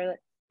about Scarlett.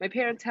 My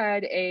parents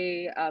had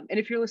a, and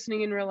if you're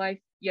listening in real life,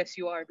 yes,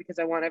 you are, because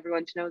I want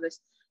everyone to know this.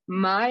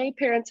 My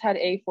parents had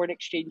a foreign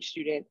exchange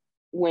student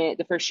when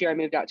the first year I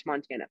moved out to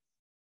Montana.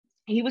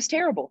 He was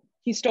terrible.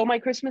 He stole my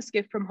Christmas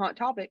gift from Hot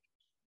Topic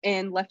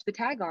and left the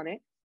tag on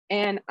it.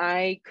 And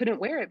I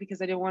couldn't wear it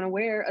because I didn't want to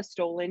wear a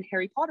stolen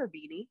Harry Potter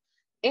beanie.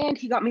 And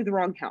he got me the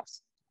wrong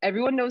house.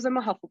 Everyone knows I'm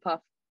a Hufflepuff.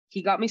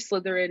 He got me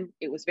Slytherin.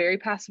 It was very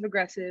passive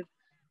aggressive.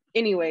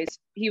 Anyways,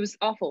 he was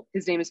awful.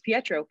 His name is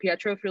Pietro.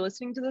 Pietro, if you're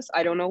listening to this,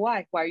 I don't know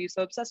why. Why are you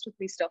so obsessed with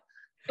me still?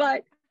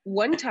 But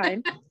one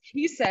time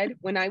he said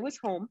when I was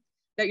home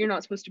that you're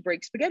not supposed to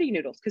break spaghetti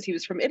noodles because he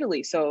was from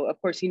Italy. So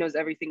of course he knows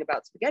everything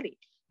about spaghetti.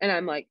 And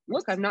I'm like,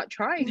 look, I'm not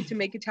trying to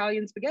make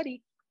Italian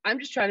spaghetti. I'm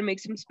just trying to make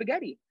some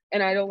spaghetti.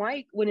 And I don't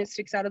like when it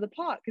sticks out of the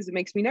pot because it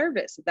makes me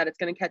nervous that it's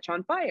going to catch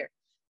on fire.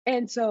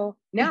 And so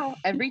now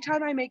every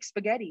time I make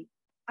spaghetti,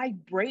 I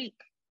break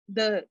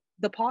the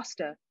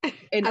pasta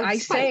and I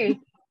say,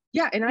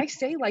 yeah, and I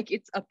say like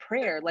it's a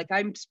prayer, like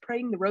I'm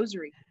praying the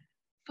rosary.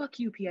 Fuck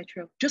you,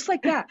 Pietro. Just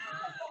like that.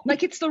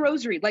 Like it's the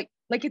rosary, like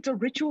it's a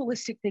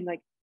ritualistic thing.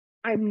 Like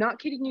I'm not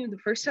kidding you. The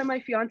first time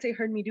my fiance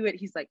heard me do it,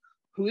 he's like,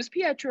 who is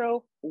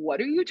Pietro? What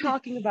are you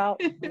talking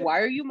about? Why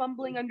are you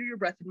mumbling under your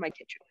breath in my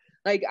kitchen?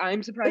 Like,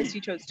 I'm surprised he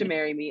chose to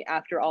marry me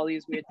after all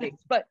these weird things.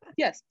 But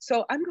yes,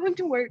 so I'm going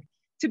to work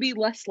to be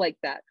less like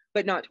that,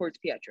 but not towards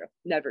Pietro.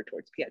 Never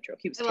towards Pietro.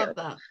 He was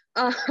terrible.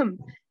 And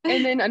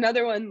then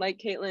another one,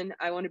 like Caitlin,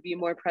 I want to be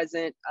more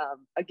present.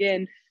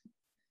 Again,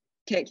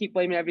 can't keep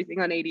blaming everything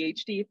on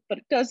ADHD, but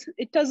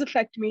it does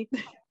affect me.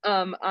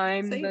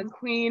 I'm Same. the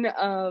queen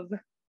of,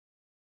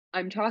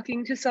 I'm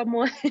talking to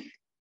someone.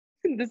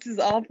 This is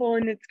awful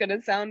and it's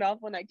gonna sound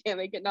awful and I can't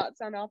make it not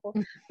sound awful.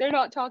 They're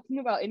not talking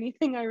about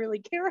anything I really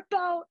care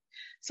about,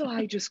 so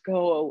I just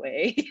go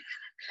away.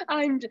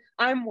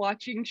 I'm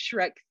watching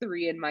Shrek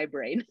 3 in my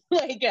brain,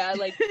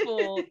 like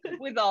full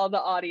with all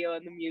the audio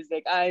and the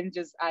music. I'm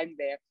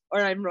there, or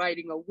I'm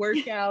writing a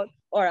workout,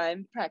 or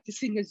I'm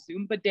practicing a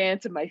Zumba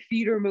dance and my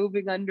feet are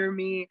moving under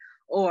me,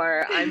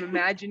 or I'm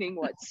imagining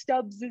what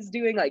Stubbs is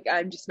doing. Like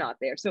I'm just not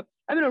there. So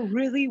I'm gonna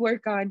really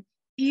work on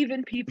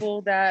even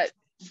people that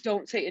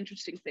don't say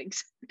interesting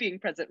things, being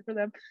present for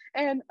them.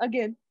 And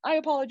again, I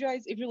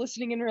apologize if you're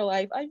listening in real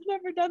life. I've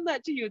never done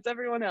that to you. It's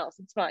everyone else.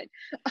 It's fine.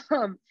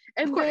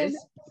 And then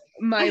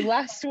my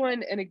last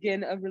one, and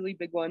again, a really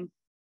big one,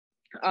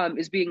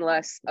 is being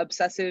less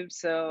obsessive.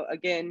 So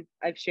again,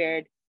 I've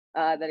shared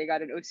that I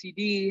got an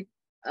OCD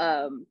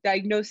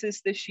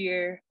diagnosis this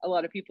year. A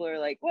lot of people are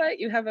like, what?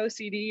 You have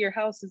OCD? Your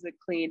house isn't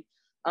clean.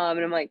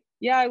 And I'm like,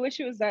 yeah, I wish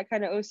it was that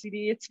kind of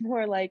OCD. It's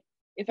more like,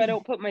 if I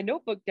don't put my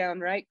notebook down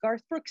right,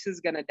 Garth Brooks is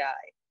gonna die.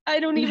 I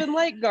don't even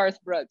like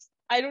Garth Brooks.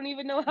 I don't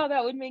even know how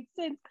that would make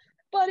sense,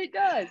 but it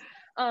does.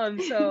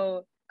 And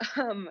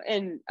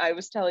I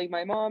was telling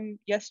my mom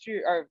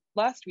yesterday or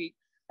last week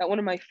that one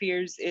of my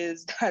fears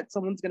is that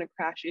someone's gonna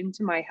crash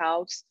into my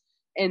house,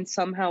 and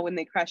somehow when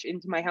they crash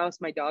into my house,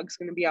 my dog's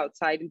gonna be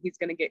outside and he's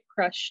gonna get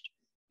crushed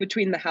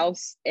between the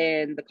house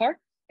and the car,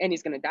 and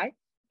he's gonna die.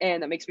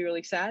 And that makes me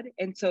really sad.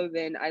 And so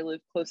then I live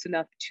close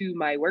enough to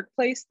my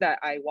workplace that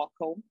I walk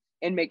home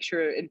and make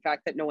sure, in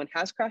fact, that no one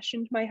has crashed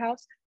into my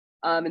house.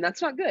 And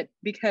that's not good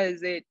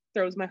because it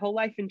throws my whole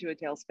life into a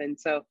tailspin.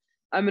 So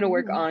I'm going to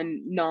work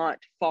on not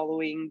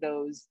following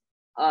those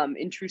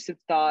intrusive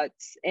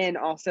thoughts. And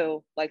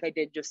also, like I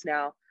did just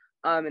now,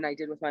 and I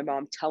did with my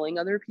mom, telling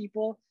other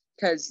people,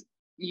 because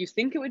you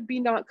think it would be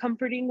not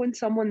comforting when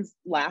someone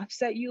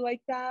laughs at you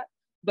like that.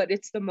 But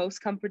it's the most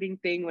comforting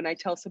thing when I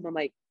tell someone,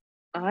 like,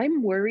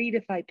 I'm worried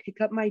if I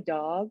pick up my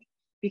dog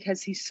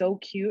because he's so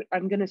cute,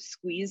 I'm going to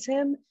squeeze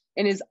him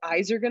and his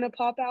eyes are going to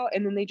pop out.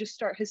 And then they just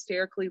start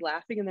hysterically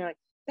laughing. And they're like,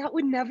 that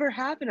would never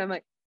happen. I'm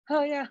like,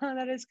 oh yeah,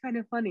 that is kind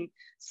of funny.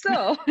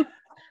 So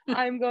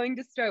I'm going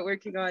to start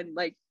working on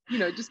like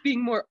just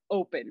being more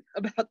open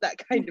about that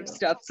kind of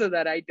stuff so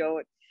that I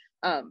don't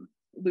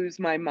lose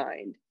my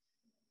mind.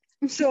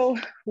 So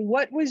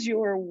what was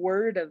your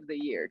word of the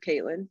year,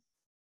 Caitlin?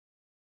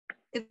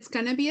 It's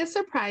going to be a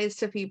surprise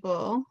to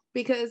people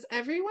because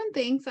everyone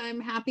thinks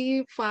I'm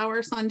happy,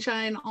 flower,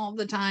 sunshine all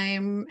the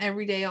time,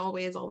 every day,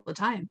 always, all the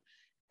time.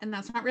 And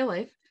that's not real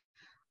life.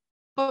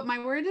 But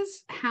my word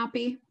is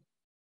happy.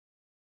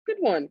 Good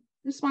one.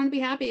 I just want to be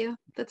happy.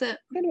 That's it.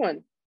 Good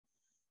one.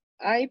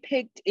 I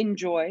picked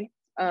enjoy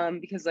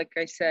because, like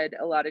I said,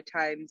 a lot of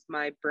times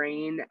my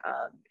brain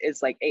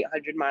is like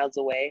 800 miles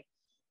away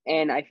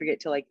and I forget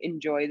to like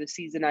enjoy the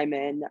season I'm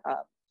in.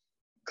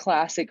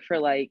 Classic for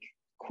like,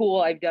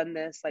 cool, I've done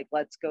this, like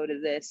let's go to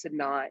this, and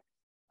not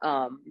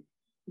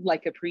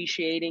like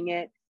appreciating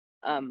it.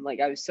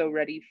 Like I was so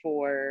ready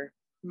for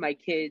my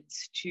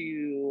kids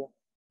to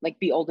like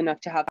be old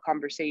enough to have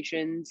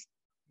conversations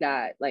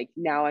that like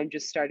now I'm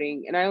just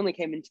starting, and I only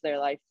came into their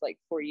life like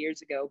 4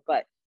 years ago,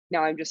 but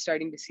now I'm just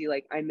starting to see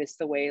like I miss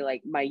the way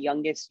like my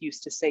youngest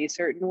used to say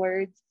certain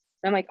words.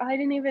 And I'm like, oh, I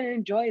didn't even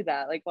enjoy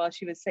that. Like while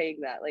she was saying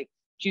that, like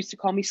she used to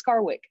call me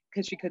Scarwick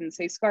because she couldn't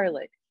say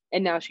Scarlet.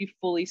 And now she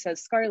fully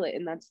says Scarlet.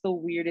 And that's the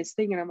weirdest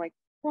thing. And I'm like,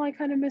 well, I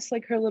kind of miss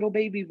like her little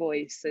baby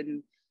voice.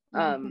 And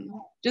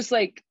just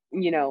like,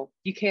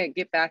 you can't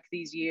get back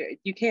these years.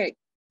 You can't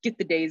get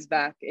the days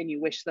back and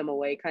you wish them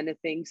away kind of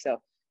thing.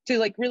 So to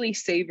like really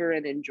savor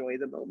and enjoy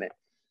the moment.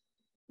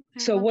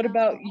 So what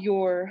about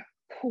your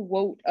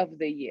quote of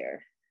the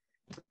year?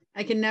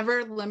 I can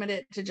never limit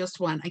it to just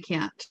one. I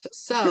can't.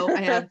 So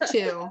I have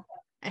two.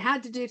 I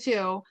had to do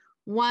two.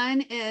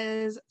 One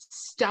is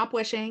stop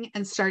wishing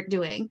and start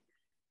doing.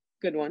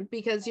 Good one.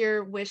 Because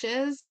your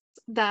wishes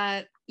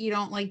that you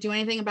don't like do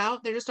anything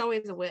about, they're just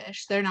always a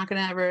wish. They're not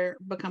going to ever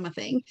become a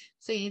thing.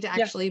 So you need to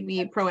actually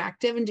be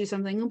proactive and do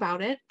something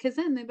about it, because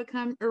then they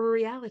become a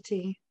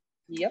reality.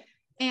 Yep.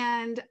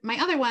 And my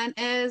other one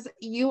is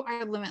you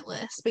are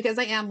limitless, because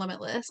I am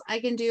limitless. I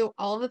can do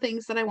all the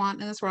things that I want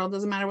in this world.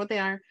 Doesn't matter what they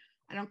are.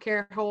 I don't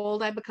care how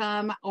old I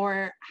become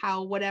or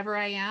how whatever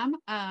I am.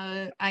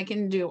 I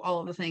can do all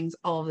of the things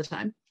all of the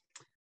time.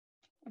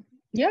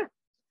 Yeah.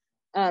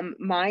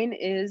 Mine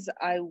is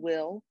I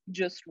will,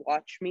 just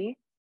watch me.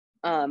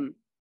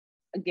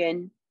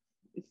 Again,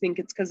 I think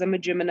it's because I'm a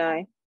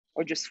Gemini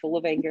or just full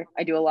of anger.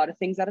 I do a lot of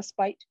things out of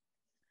spite.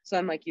 So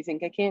I'm like, you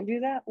think I can't do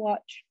that?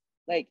 Watch.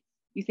 Like,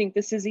 you think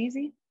this is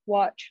easy?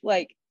 Watch.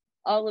 Like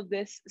all of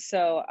this.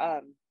 So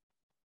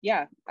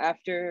yeah,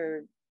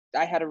 after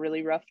I had a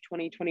really rough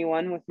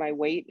 2021 with my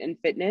weight and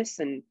fitness.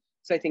 And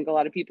so I think a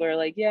lot of people are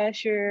like, yeah,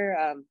 sure.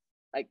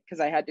 Like, because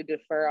I had to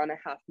defer on a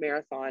half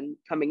marathon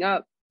coming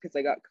up because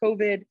I got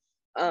COVID.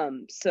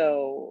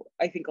 So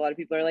I think a lot of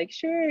people are like,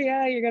 sure,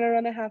 yeah, you're gonna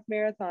run a half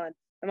marathon.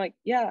 I'm like,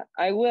 yeah,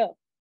 I will.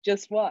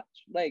 Just watch.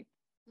 Like,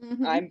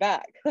 I'm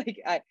back.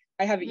 Like I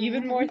have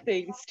even more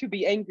things to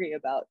be angry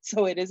about.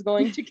 So it is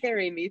going to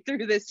carry me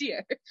through this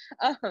year.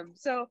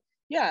 So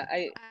yeah,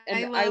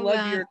 I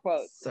love your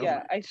quotes. So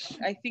yeah, I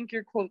think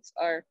your quotes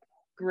are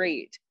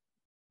great.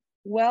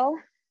 Well,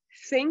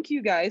 thank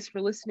you guys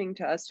for listening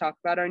to us talk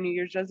about our New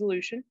Year's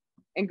resolution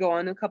and go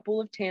on a couple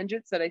of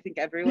tangents that I think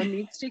everyone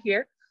needs to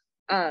hear.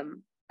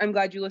 I'm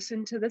glad you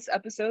listened to this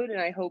episode, and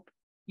I hope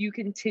you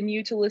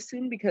continue to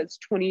listen because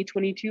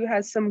 2022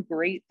 has some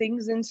great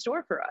things in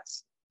store for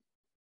us.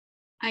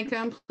 I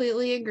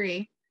completely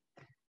agree.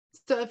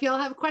 So if y'all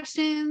have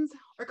questions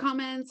or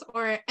comments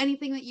or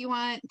anything that you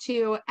want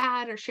to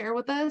add or share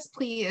with us,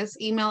 please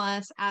email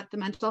us at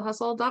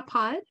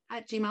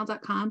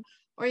thementalhustle.pod@gmail.com,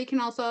 or you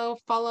can also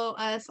follow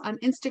us on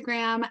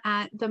Instagram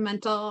at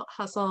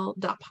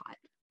thementalhustle.pod.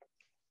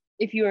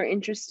 If you are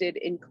interested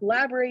in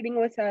collaborating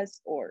with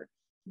us or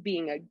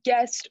being a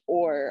guest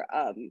or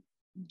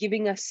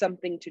giving us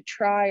something to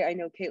try, I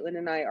know Caitlin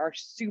and I are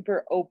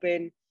super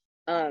open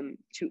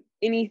to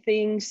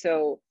anything.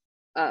 So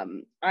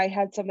I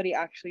had somebody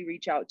actually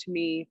reach out to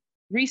me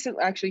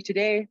recently, actually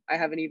today, I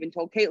haven't even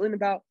told Caitlin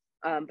about,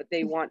 but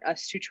they want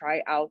us to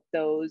try out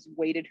those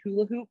weighted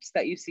hula hoops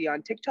that you see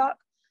on TikTok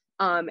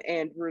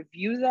and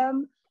review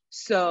them.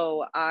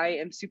 So I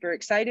am super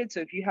excited. So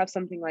if you have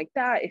something like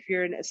that, if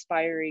you're an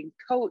aspiring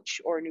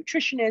coach or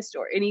nutritionist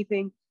or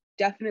anything,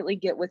 definitely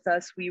get with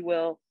us. We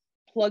will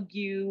plug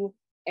you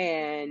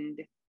and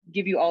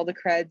give you all the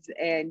creds,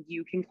 and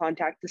you can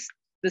contact us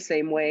the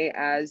same way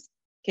as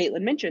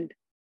Caitlin mentioned.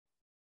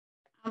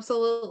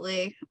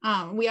 Absolutely.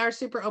 We are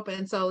super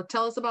open. So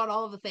tell us about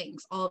all of the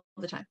things all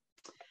the time.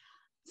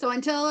 So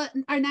until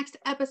our next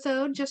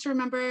episode, just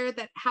remember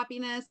that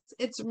happiness,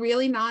 it's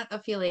really not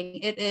a feeling.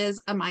 It is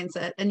a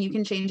mindset, and you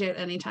can change it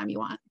anytime you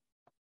want.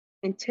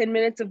 And 10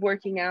 minutes of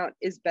working out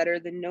is better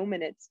than no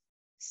minutes.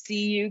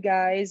 See you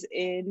guys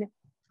in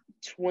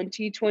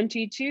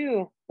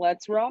 2022.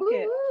 Let's rock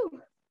it.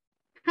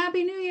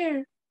 Happy New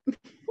Year.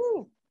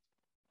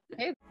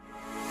 Hey.